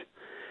goals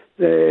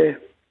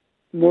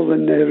more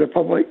than the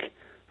Republic.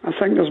 I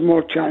think there's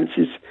more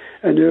chances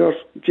in our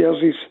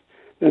jerseys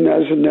than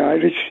there is in the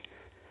Irish.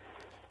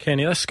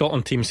 Kenny, this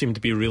Scotland team seemed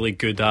to be really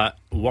good at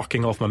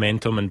working off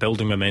momentum and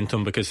building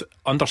momentum, because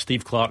under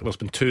Steve Clarke there's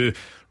been two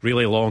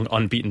really long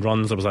unbeaten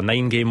runs. There was a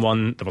 9-game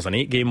one, there was an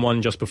 8-game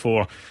one just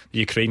before the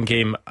Ukraine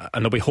game,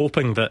 and they'll be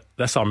hoping that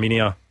this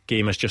Armenia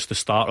game is just the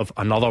start of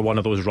another one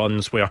of those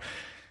runs where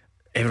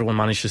everyone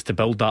manages to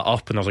build that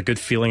up and there's a good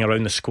feeling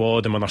around the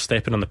squad, and when they're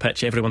stepping on the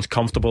pitch everyone's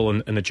comfortable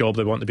in the job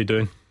they want to be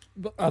doing.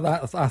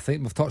 I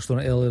think we've touched on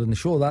it earlier in the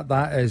show,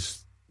 that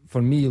is,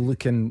 for me,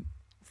 looking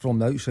from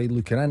the outside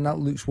looking in, that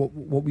looks what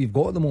we've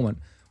got at the moment.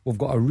 We've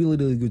got a really,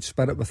 really good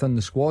spirit within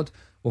the squad.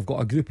 We've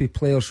got a group of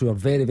players who are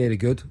very, very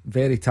good,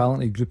 very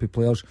talented group of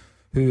players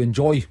who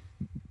enjoy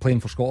playing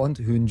for Scotland,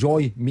 who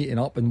enjoy meeting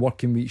up and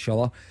working with each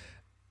other,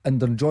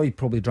 and enjoy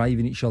probably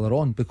driving each other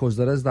on, because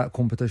there is that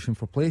competition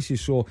for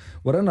places. So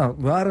we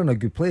are in a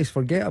good place.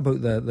 Forget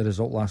about the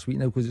result last week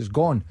now, because it's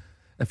gone.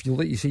 If you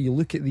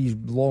look at these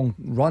long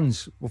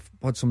runs, we've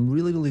had some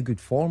really, really good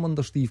form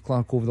under Steve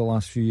Clarke over the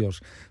last few years.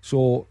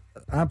 So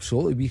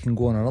absolutely we can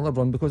go on another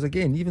run, because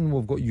again, even though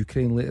we've got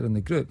Ukraine later in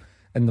the group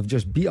and they've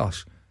just beat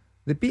us,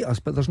 they beat us,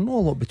 but there's not a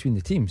lot between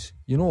the teams.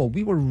 You know,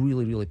 we were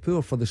really, really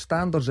poor for the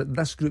standards that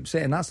this group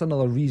set, and that's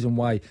another reason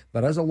why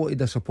there is a lot of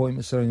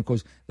disappointment surrounding,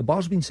 because the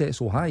bar's been set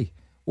so high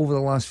over the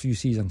last few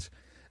seasons,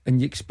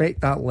 and you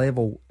expect that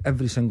level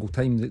every single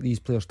time that these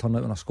players turn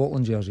out in a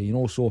Scotland jersey, you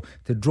know. So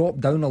to drop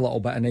down a little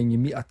bit and then you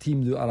meet a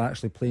team that are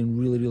actually playing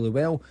really, really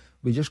well,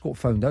 we just got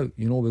found out.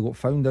 You know, we got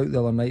found out the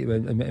other night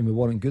and we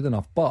weren't good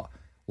enough. But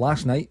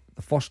last night,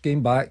 the first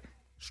game back,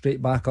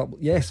 straight back up,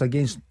 yes,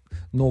 against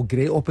no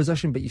great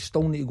opposition, but you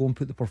still need to go and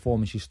put the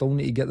performance, you still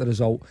need to get the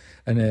result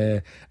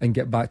and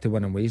get back to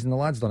winning ways, and the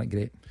lads done it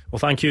great. Well,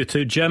 thank you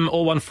to Jim.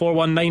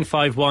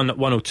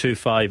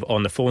 01419511025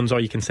 on the phones, or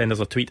you can send us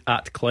a tweet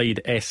at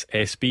Clyde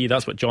SSB.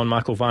 That's what John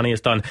McIlvany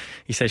has done.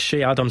 He says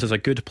Shea Adams is a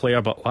good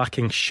player but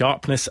lacking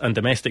sharpness and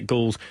domestic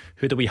goals.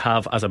 Who do we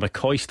have as a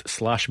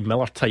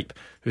McCoist/Miller type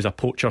who's a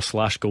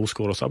poacher/goal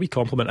scorer? So a wee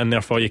compliment in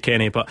there for you,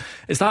 Kenny. But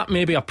is that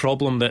maybe a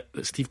problem that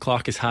Steve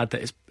Clarke has had,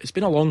 that it's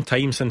been a long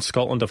time since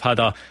Scotland have had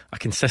a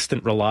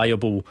consistent,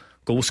 reliable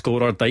goal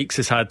scorer? Dykes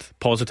has had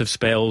positive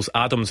spells,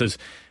 Adams has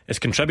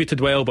contributed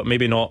well but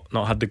maybe not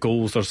had the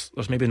goals.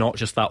 There's maybe not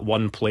just that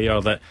one player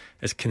that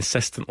has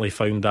consistently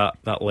found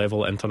that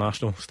level at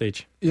international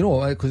stage. You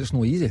know, because it's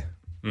not easy.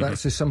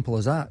 That's as simple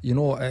as that. You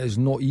know, it is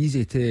not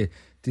easy to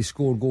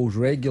score goals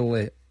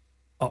regularly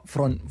up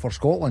front for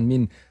Scotland. I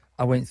mean,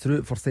 I went through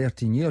it for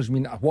 13 years. I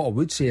mean, what I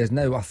would say is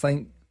now I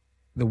think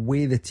the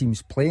way the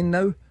team's playing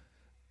now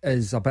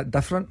is a bit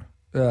different.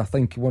 I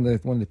think one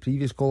of the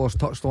previous callers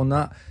touched on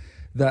that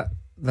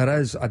there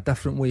is a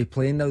different way of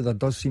playing now. There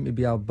does seem to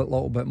be a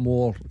little bit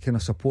more kind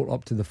of support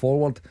up to the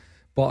forward,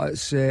 but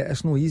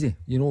it's not easy.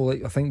 You know,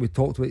 like I think we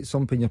talked about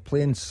something. You're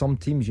playing some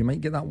teams, you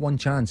might get that one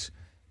chance,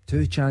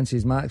 2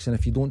 chances max, and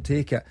if you don't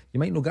take it, you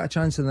might not get a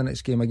chance in the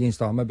next game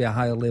against maybe a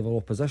higher level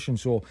opposition.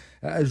 So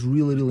it is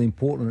really, really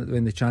important that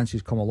when the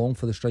chances come along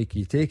for the striker,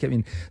 you take it. I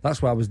mean,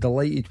 that's why I was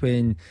delighted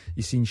when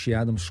you seen Shea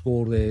Adams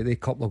score the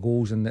couple of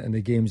goals in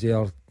the games there.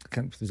 Was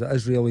it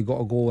Israel? He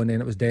got a goal, and then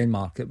it was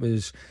Denmark.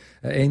 It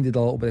ended a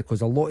little bit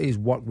because a lot of his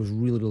work was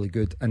really, really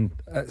good, and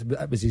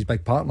it was his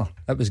big partner.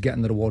 It was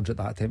getting the rewards at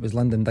that time. It was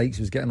Lyndon Dykes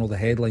who was getting all the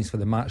headlines for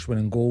the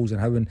match-winning goals and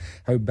how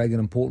big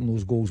and important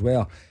those goals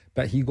were.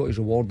 But he got his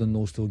reward in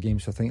those 2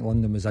 games. So I think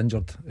London was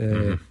injured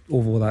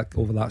over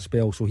that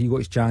spell, so he got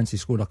his chance. He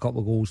scored a couple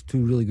of goals,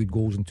 2 really good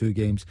goals in 2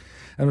 games,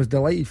 and I was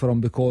delighted for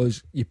him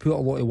because you put a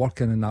lot of work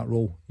in that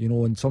role, you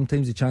know. And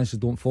sometimes the chances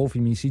don't fall for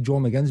him. You see,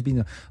 John McGinn's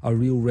been a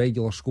real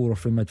regular scorer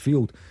from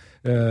midfield.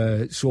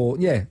 So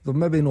yeah, they've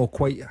maybe not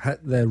quite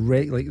hit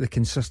the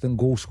consistent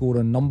goal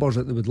scoring numbers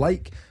that they would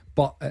like.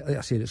 But like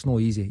I said, it's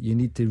not easy. You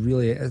need to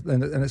really,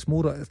 and it's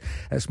more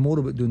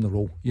about doing the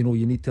role. You know,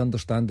 you need to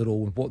understand the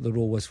role and what the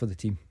role is for the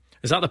team.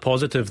 Is that the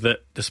positive,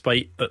 that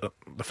despite the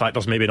fact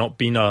there's maybe not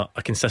been a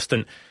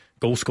consistent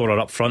goal scorer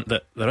up front,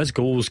 that there is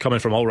goals coming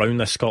from all round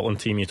this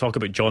Scotland team? You talk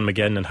about John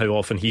McGinn and how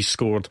often he's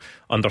scored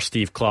under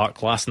Steve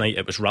Clarke. Last night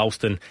it was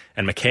Ralston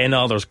and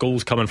McKenna. There's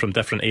goals coming from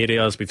different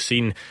areas. We've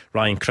seen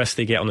Ryan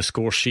Christie get on the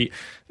score sheet.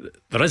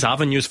 There is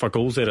avenues for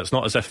goals there. It's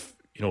not as if,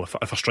 you know,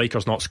 if a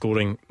striker's not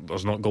scoring,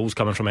 there's not goals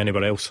coming from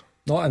anywhere else.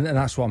 No, and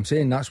that's what I'm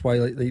saying. That's why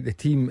the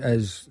team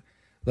is,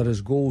 there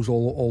is goals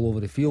all over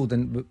the field,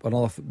 and we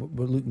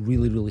look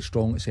really, really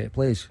strong at set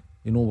plays.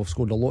 You know, we've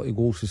scored a lot of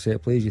goals to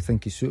set plays. You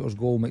think of Souttar's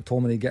goal,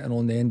 McTominay getting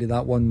on the end of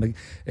that one,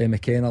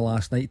 McKenna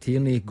last night,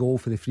 Tierney goal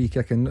for the free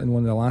kick in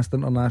one of the last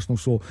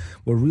internationals. So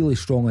we're really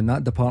strong in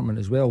that department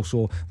as well.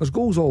 So there's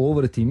goals all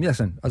over the team.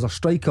 Listen, as a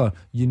striker,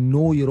 you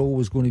know you're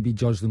always going to be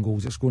judged on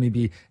goals. It's going to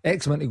be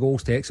X amount of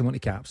goals to X amount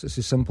of caps. It's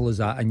as simple as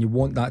that, and you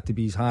want that to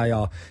be as high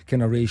a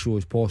kind of ratio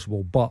as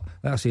possible. But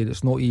like I said,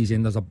 it's not easy,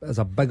 and there's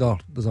a bigger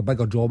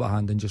job at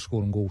hand than just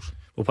scoring goals.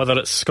 Well, whether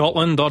it's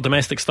Scotland or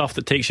domestic stuff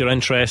that takes your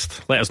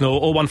interest, let us know.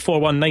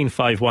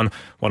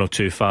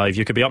 01419511025.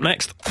 You could be up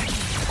next.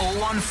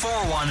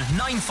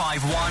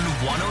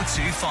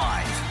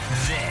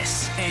 01419511025.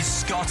 This is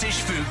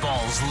Scottish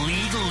football's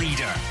league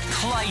leader,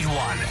 Clyde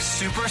One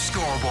Super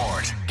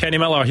Scoreboard. Kenny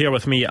Miller here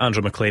with me,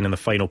 Andrew McLean, in the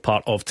final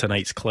part of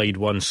tonight's Clyde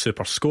One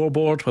Super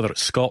Scoreboard. Whether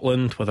it's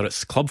Scotland, whether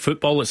it's club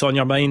football that's on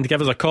your mind,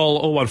 give us a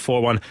call.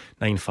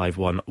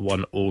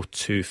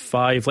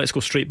 01419511025. Let's go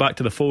straight back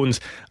to the phones.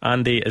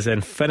 Andy is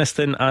in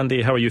Finniston.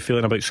 Andy, how are you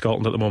feeling about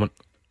Scotland at the moment?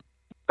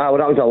 Well,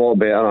 that was a lot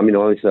better. I mean,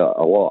 honestly, a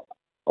lot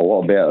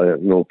better,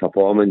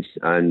 performance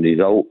and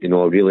result.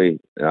 Really,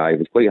 I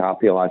was quite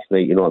happy last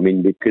night. I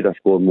mean, we could have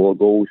scored more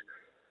goals.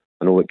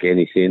 I know what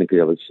Kenny's saying,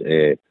 because I was,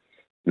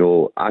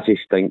 I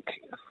just think,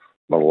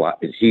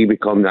 see, we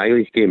come the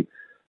Irish game,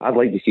 I'd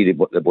like to see the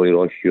boy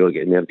Ross Stewart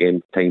getting their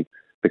game time.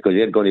 because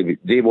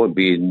they won't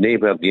be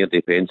nowhere near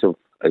defensive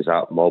as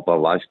that mob were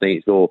last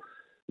night. So,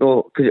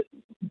 no, because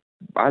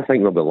I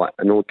think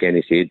I know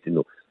Kenny said,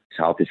 it's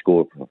hard to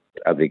score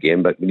every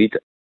game, but we need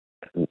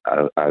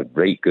a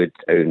right good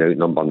out and out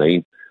number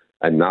 9,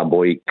 and that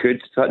boy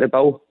could hit the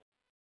ball.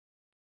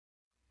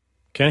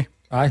 Okay.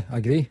 Aye, I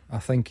agree. I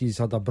think he's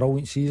had a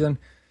brilliant season.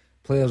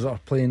 Players that are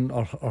playing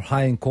are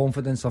high in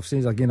confidence. I've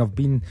said again, I've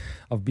been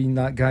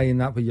that guy in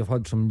that where you've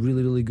had some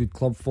really, really good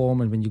club form,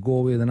 and when you go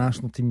away with the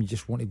national team, you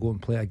just want to go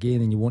and play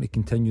again, and you want to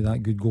continue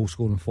that good goal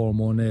scoring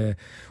form on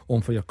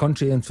for your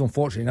country. And so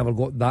unfortunately never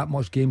got that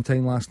much game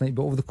time last night,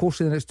 but over the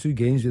course of the next 2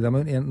 games, with the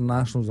amount of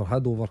internationals I've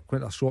had over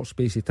quite a short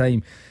space of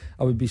time,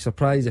 I would be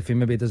surprised if he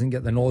maybe doesn't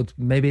get the nod.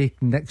 Maybe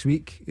next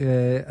week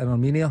in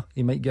Armenia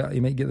he might get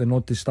the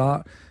nod to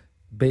start.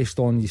 Based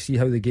on, you see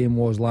how the game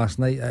was last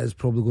night, it is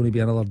probably going to be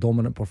another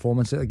dominant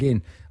performance.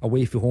 Again,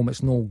 away from home,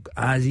 it's not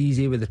as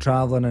easy with the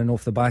travelling and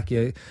off the back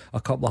of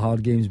a couple of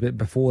hard games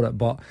before it,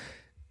 but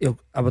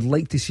I would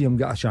like to see him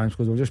get a chance,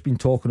 because we've just been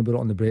talking about it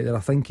on the break there. I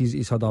think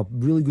he's had a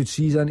really good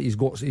season. He's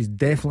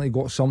definitely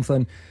got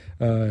something,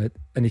 and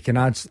he can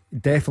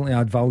definitely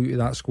add value to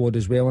that squad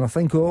as well. And I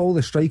think all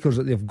the strikers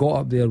that they've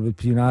got up there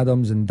between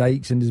Adams and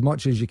Dykes, and as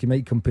much as you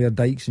might compare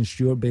Dykes and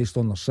Stewart based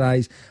on their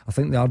size, I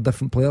think they are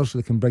different players, so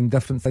they can bring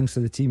different things to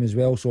the team as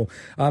well. So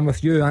I'm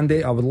with you,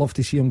 Andy. I would love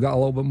to see him get a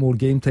little bit more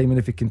game time, and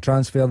if he can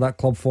transfer that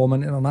club form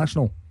into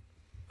international.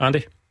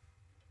 Andy?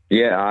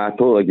 Yeah, I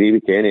totally agree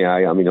with Kenny.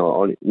 I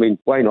mean,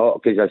 why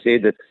not? Because I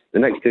said that the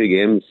next 2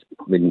 games,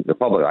 the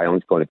Republic of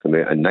Ireland's going to come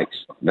out, and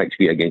next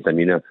week against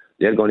Armenia,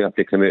 they're going to have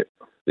to come out.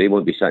 They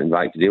won't be sitting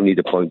back, they'll need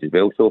the points as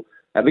well. So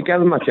if we give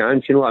him a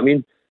chance, you know what I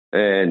mean?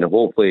 And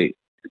hopefully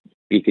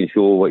he can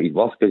show what he's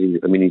worth, because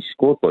he's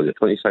scored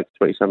 26,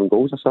 27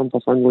 goals or something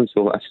for Sunderland,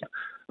 so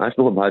that's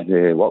not a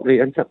bad work rate,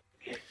 isn't it?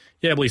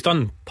 Yeah, well, he's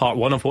done part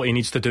 1 of what he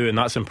needs to do, and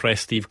that's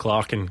impressed Steve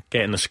Clarke and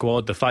getting the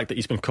squad. The fact that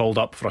he's been called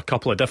up for a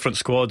couple of different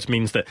squads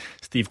means that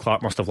Steve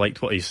Clarke must have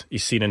liked what he's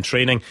seen in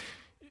training.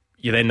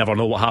 You then never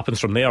know what happens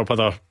from there,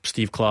 whether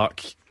Steve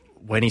Clarke,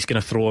 when he's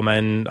going to throw him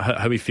in,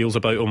 how he feels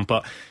about him.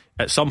 But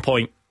at some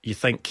point, you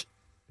think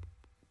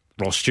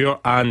Ross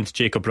Stewart and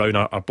Jacob Brown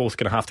are both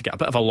going to have to get a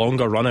bit of a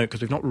longer run out,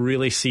 because we've not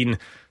really seen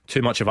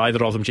too much of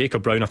either of them.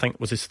 Jacob Brown, I think,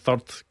 was his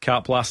 3rd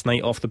cap last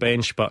night off the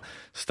bench, but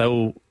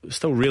still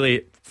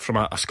really, from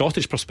a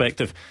Scottish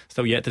perspective,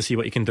 still yet to see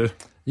what he can do.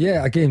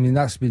 Yeah, again,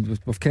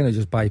 we've kind of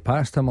just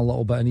bypassed him a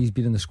little bit, and he's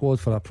been in the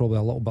squad for probably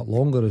a little bit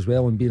longer as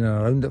well, and been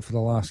around it for the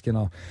last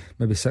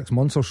maybe 6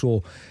 months or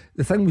so.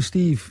 The thing with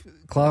Steve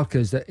Clarke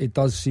is that it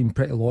does seem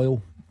pretty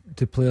loyal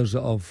to players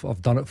that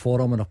have done it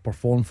for him and have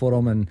performed for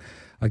him, and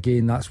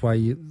again, that's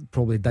why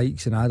probably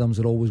Dykes and Adams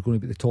are always going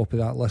to be at the top of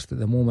that list at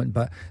the moment.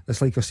 But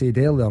it's like I said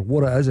earlier,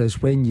 what it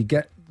is when you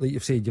get, like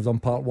you've said, you've done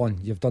part 1,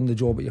 you've done the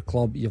job at your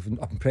club, you've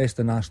impressed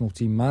the national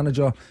team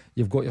manager,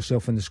 you've got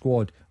yourself in the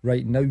squad.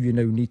 Right now, you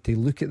now need to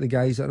look at the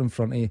guys that are in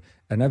front of you,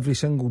 and every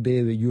single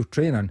day that you're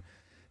training,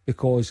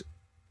 because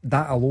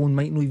that alone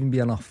might not even be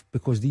enough,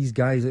 because these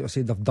guys, like I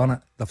said, they've done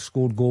it, they've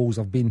scored goals,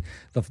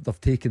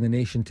 they've taken the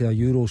nation to a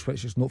Euros,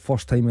 which is not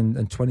first time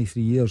in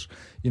 23 years.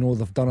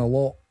 They've done a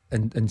lot,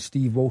 and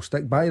Steve will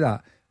stick by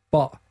that.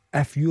 But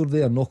if you're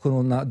there knocking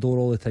on that door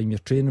all the time, you're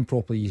training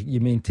properly, you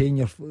maintain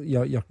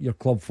your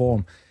club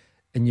form,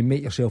 and you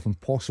make yourself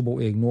impossible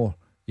to ignore,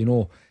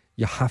 you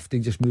have to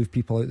just move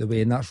people out the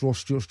way. And that's Ross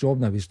Stewart's job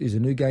now. He's a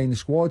new guy in the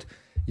squad.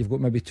 You've got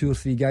maybe 2 or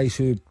 3 guys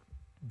who,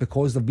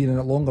 because they've been in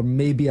it longer,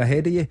 maybe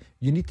ahead of you.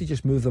 You need to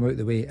just move them out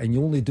the way, and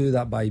you only do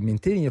that by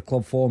maintaining your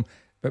club form.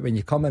 But when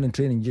you come in and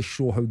training, just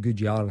show how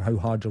good you are and how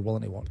hard you're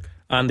willing to work.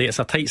 Andy, it's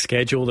a tight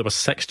schedule. There were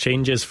 6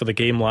 changes for the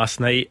game last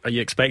night. Are you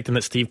expecting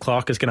that Steve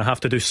Clarke is going to have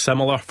to do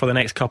similar for the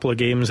next couple of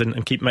games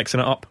and keep mixing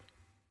it up?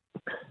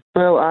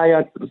 Well,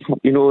 I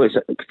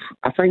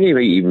think he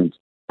might even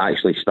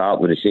actually start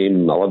with the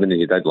same 11 as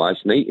he did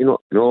last night.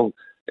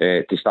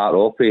 To start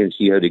off with and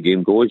see how the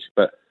game goes.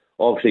 But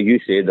obviously, you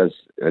said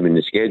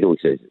the schedule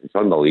it's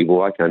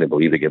unbelievable. I can't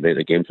believe they get out of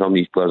the game. Some of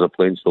these players are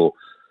playing. So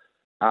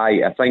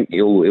I think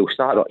he'll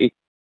start. I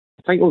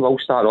think he'll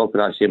start off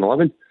with that same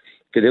 11.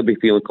 Because they'll be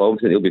feeling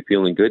confident, they'll be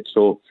feeling good.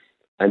 So,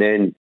 and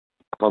then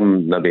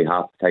come maybe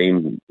half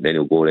time, then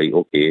he'll go, right,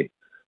 okay,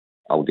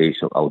 I'll do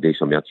some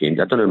more change.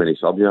 I don't know how many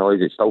subs now.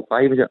 Is it still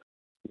 5? Is it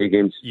 3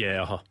 games?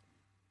 Yeah.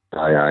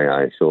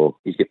 Aye. So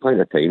he's got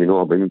plenty of time,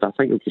 but I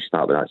think he'll just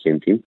start with that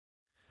same team.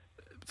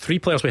 3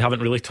 players we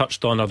haven't really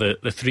touched on are the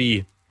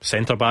 3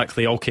 centre backs.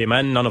 They all came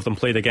in. None of them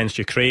played against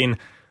Ukraine.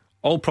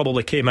 All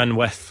probably came in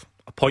with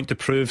a point to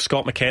prove.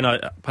 Scott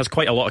McKenna has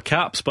quite a lot of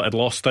caps, but had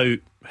lost out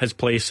his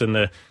place in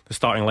the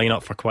starting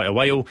lineup for quite a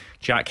while.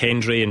 Jack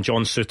Hendry and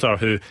John Souttar,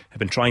 who have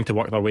been trying to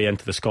work their way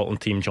into the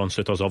Scotland team. John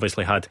Souttar's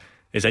obviously had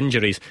his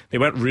injuries. They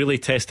weren't really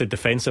tested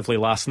defensively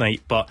last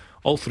night, but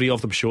all 3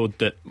 of them showed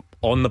that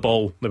on the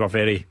ball they were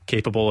very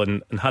capable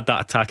and had that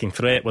attacking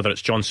threat, whether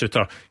it's John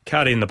Souttar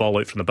carrying the ball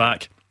out from the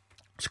back,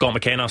 Scott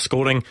McKenna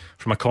scoring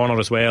from a corner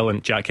as well,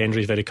 and Jack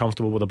Hendry's very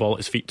comfortable with the ball at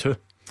his feet too.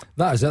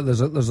 That is it.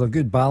 There's a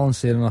good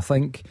balance there, and I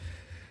think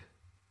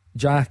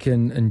Jack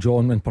and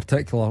John in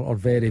particular are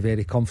very,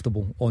 very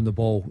comfortable on the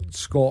ball.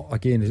 Scott,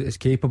 again, is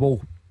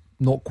capable,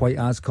 not quite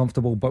as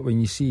comfortable, but when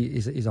you see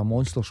he's a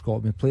monster,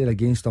 Scott. We played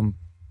against him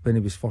when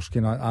he was first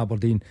came at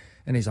Aberdeen,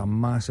 and he's a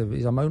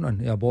mountain,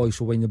 he's a boy.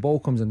 So when the ball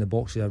comes in the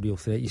box, he's a real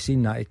threat. You've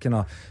seen that. He kind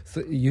of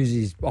uses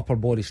his upper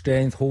body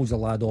strength, holds the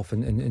lad off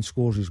and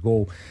scores his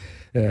goal.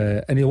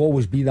 And he'll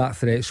always be that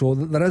threat. So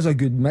there is a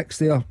good mix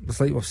there. It's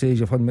like we've said,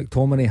 you've had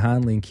McTominay,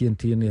 Hanley and Kieran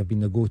Tierney have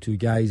been the go-to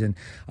guys, and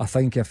I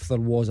think if there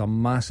was a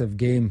massive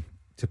game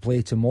to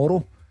play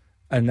tomorrow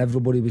and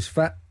everybody was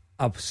fit,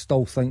 I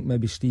still think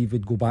maybe Steve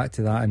would go back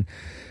to that. And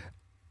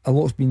a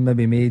lot's been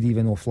maybe made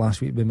even off last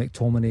week with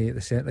McTominay at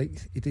the centre.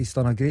 He's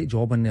done a great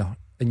job in there.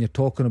 And you're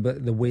talking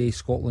about the way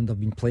Scotland have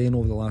been playing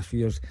over the last few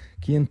years.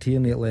 Kieran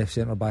Tierney at left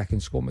centre back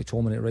and Scott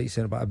McTominay at right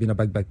centre back have been a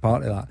big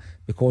part of that,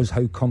 because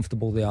how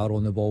comfortable they are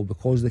on the ball,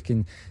 because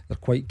they're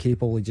quite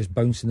capable of just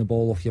bouncing the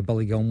ball off your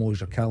Billy Gilmours,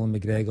 your Callum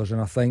McGregors.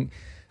 And I think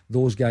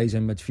those guys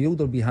in midfield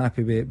will be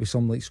happy with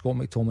someone like Scott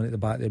McTominay at the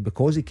back there,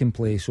 because he can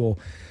play. So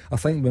I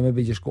think we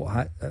maybe just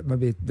got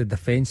maybe the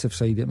defensive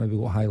side it maybe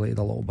got highlighted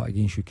a little bit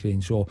against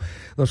Ukraine. So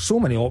there's so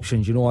many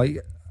options, you know.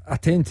 I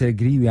tend to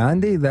agree with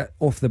Andy that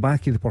off the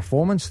back of the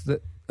performance,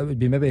 that it would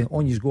be maybe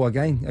on you go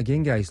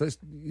again guys, let's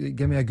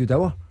give me a good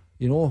hour,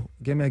 you know,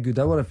 give me a good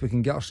hour. If we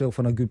can get ourselves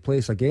in a good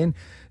place again,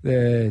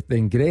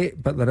 then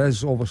great. But there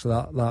is obviously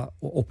that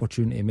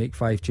opportunity to make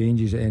 5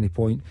 changes at any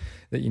point,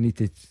 that you need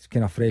to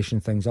kind of freshen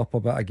things up a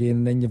bit again.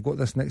 And then you've got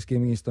this next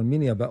game against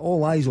Armenia, but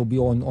all eyes will be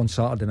on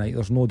Saturday night,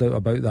 there's no doubt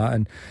about that.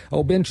 And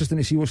it'll be interesting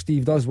to see what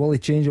Steve does. Will he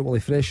change it? Will he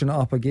freshen it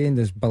up again?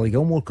 Does Billy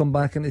Gilmour come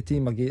back in the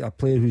team? A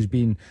player who's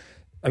been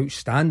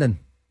outstanding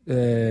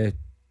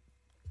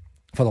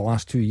for the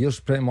last 2 years,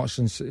 pretty much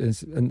since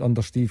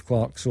under Steve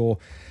Clarke. So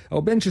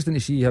it'll be interesting to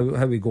see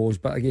how he goes.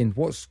 But again,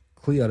 what's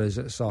clear is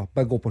it's a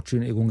big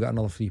opportunity to go and get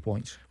another 3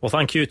 points. Well,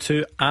 thank you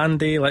to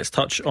Andy. Let's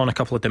touch on a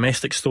couple of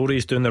domestic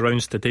stories doing the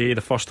rounds today.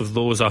 The first of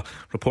those, a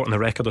report on the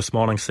Record this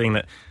morning saying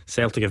that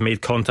Celtic have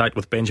made contact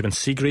with Benjamin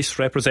Siegrist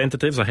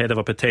representatives ahead of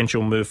a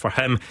potential move for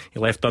him. He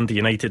left Dundee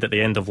United at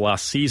the end of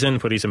last season,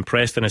 where he's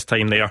impressed in his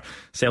time there.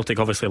 Celtic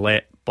obviously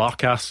let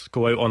Barkas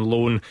go out on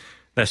loan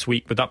this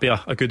week. Would that be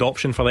a good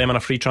option for them in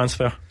a free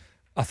transfer?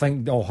 I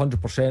think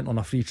 100% on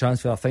a free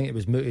transfer. I think it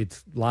was mooted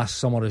last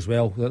summer as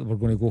well that we're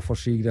going to go for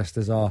Siegrist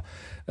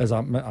as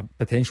a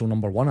potential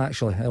number one.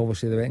 Actually,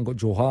 obviously they went and got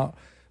Joe Hart,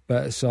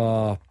 but it's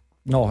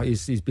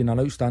he's been an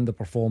outstanding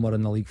performer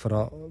in the league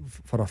for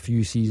a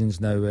few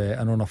seasons now,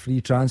 and on a free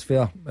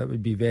transfer it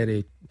would be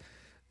very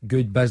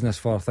good business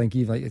for, I think,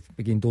 even like,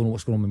 again, don't know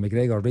what's going on with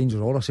McGregor,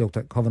 Rangers or a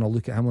Celtic having a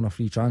look at him on a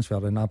free transfer.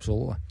 Then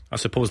absolutely. I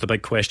suppose the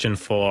big question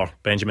for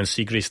Benjamin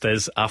Siegrist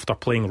is, after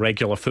playing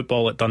regular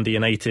football at Dundee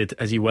United,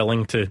 is he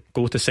willing to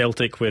go to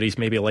Celtic, where he's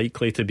maybe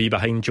likely to be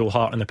behind Joe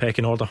Hart in the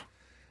pecking order?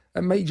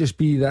 It might just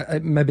be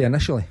that, maybe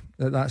initially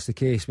that's the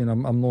case. I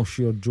mean, I'm not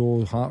sure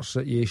Joe Hart's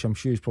situation. I'm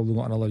sure he's probably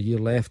got another year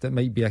left. It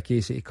might be a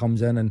case that he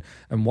comes in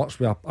and works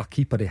with a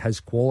keeper of his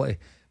quality,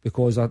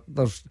 because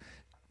there's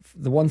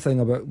the one thing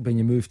about when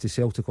you move to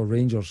Celtic or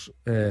Rangers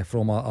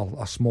from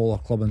a smaller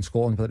club in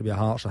Scotland, whether it be a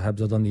Hearts or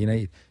Hibs or Dundee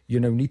United, you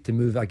now need to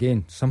move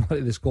again.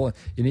 Somebody to Scotland,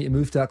 you need to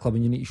move to that club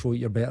and you need to show that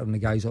you're better than the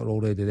guys that are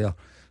already there.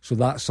 So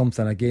that's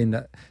something again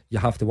that you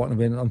have to work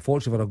on.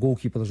 Unfortunately for a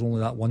goalkeeper, there's only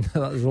that one.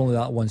 There's only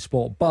that one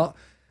spot. But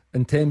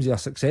in terms of a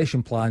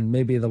succession plan,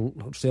 maybe the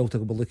Celtic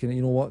will be looking at,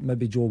 you know what,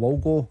 maybe Joe will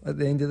go at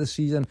the end of the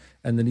season,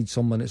 and they need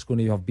someone that's going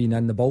to have been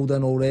in the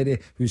building already,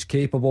 who's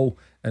capable,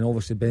 and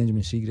obviously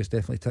Benjamin Siegrist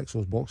definitely ticks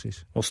those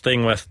boxes. Well,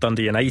 staying with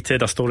Dundee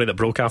United, a story that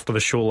broke after the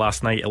show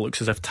last night, it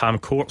looks as if Tam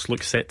Courts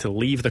looks set to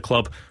leave the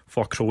club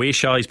for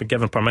Croatia. He's been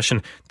given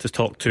permission to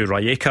talk to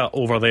Rijeka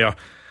over there.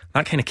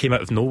 That kind of came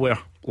out of nowhere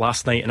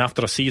last night, and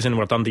after a season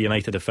where Dundee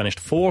United have finished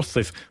 4th,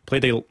 they've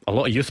played a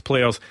lot of youth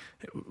players.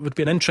 It would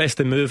be an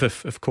interesting move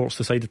if Courts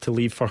decided to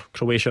leave for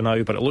Croatia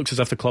now, but it looks as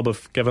if the club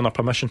have given her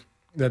permission.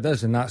 It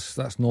is, and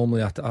that's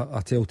normally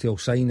a telltale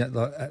sign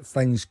that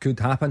things could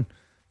happen,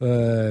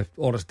 or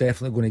it's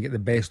definitely going to get the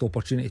best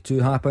opportunity to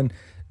happen.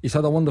 He's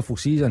had a wonderful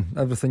season,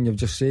 everything you've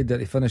just said, that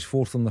he finished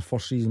 4th in their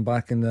first season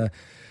back in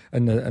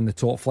the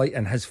top flight,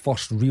 and his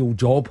first real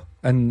job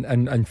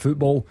in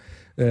football.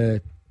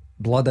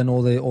 Blood in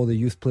all the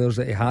youth players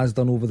that he has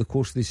done over the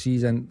course of the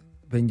season.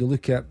 When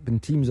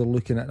teams are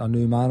looking at a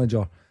new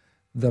manager,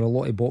 there are a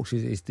lot of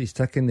boxes he's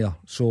ticking there.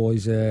 So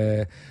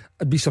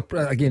I'd be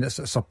again,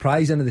 it's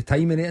surprising at the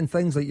timing and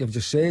things like you've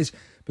just said,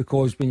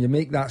 because when you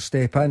make that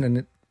step in,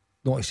 and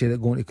not to say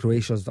that going to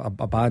Croatia is a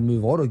bad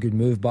move or a good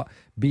move, but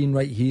being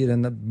right here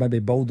and maybe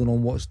building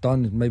on what's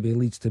done maybe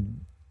leads to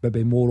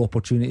maybe more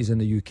opportunities in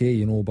the UK,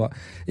 you know. But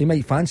he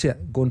might fancy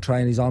it, go and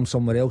trying his arm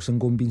somewhere else and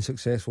go and being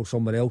successful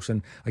somewhere else.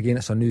 And again,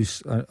 it's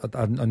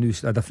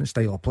a different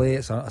style of play.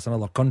 It's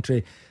another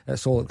country.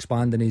 It's all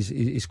expanding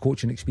his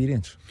coaching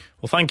experience.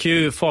 Well, thank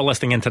you for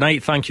listening in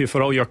tonight. Thank you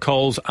for all your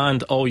calls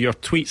and all your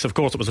tweets. Of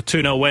course, it was a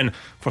 2-0 win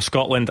for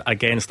Scotland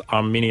against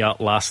Armenia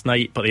last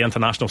night, but the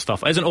international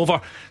stuff isn't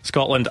over.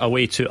 Scotland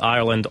away to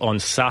Ireland on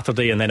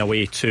Saturday, and then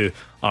away to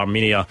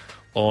Armenia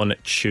on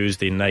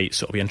Tuesday night.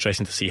 So it'll be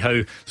interesting to see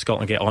how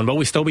Scotland get on. Will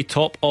we still be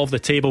top of the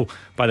table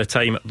by the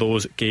time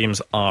those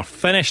games are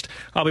finished?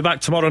 I'll be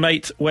back tomorrow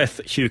night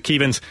with Hugh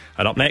Keevins,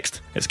 and up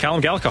next it's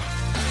Callum Gallagher.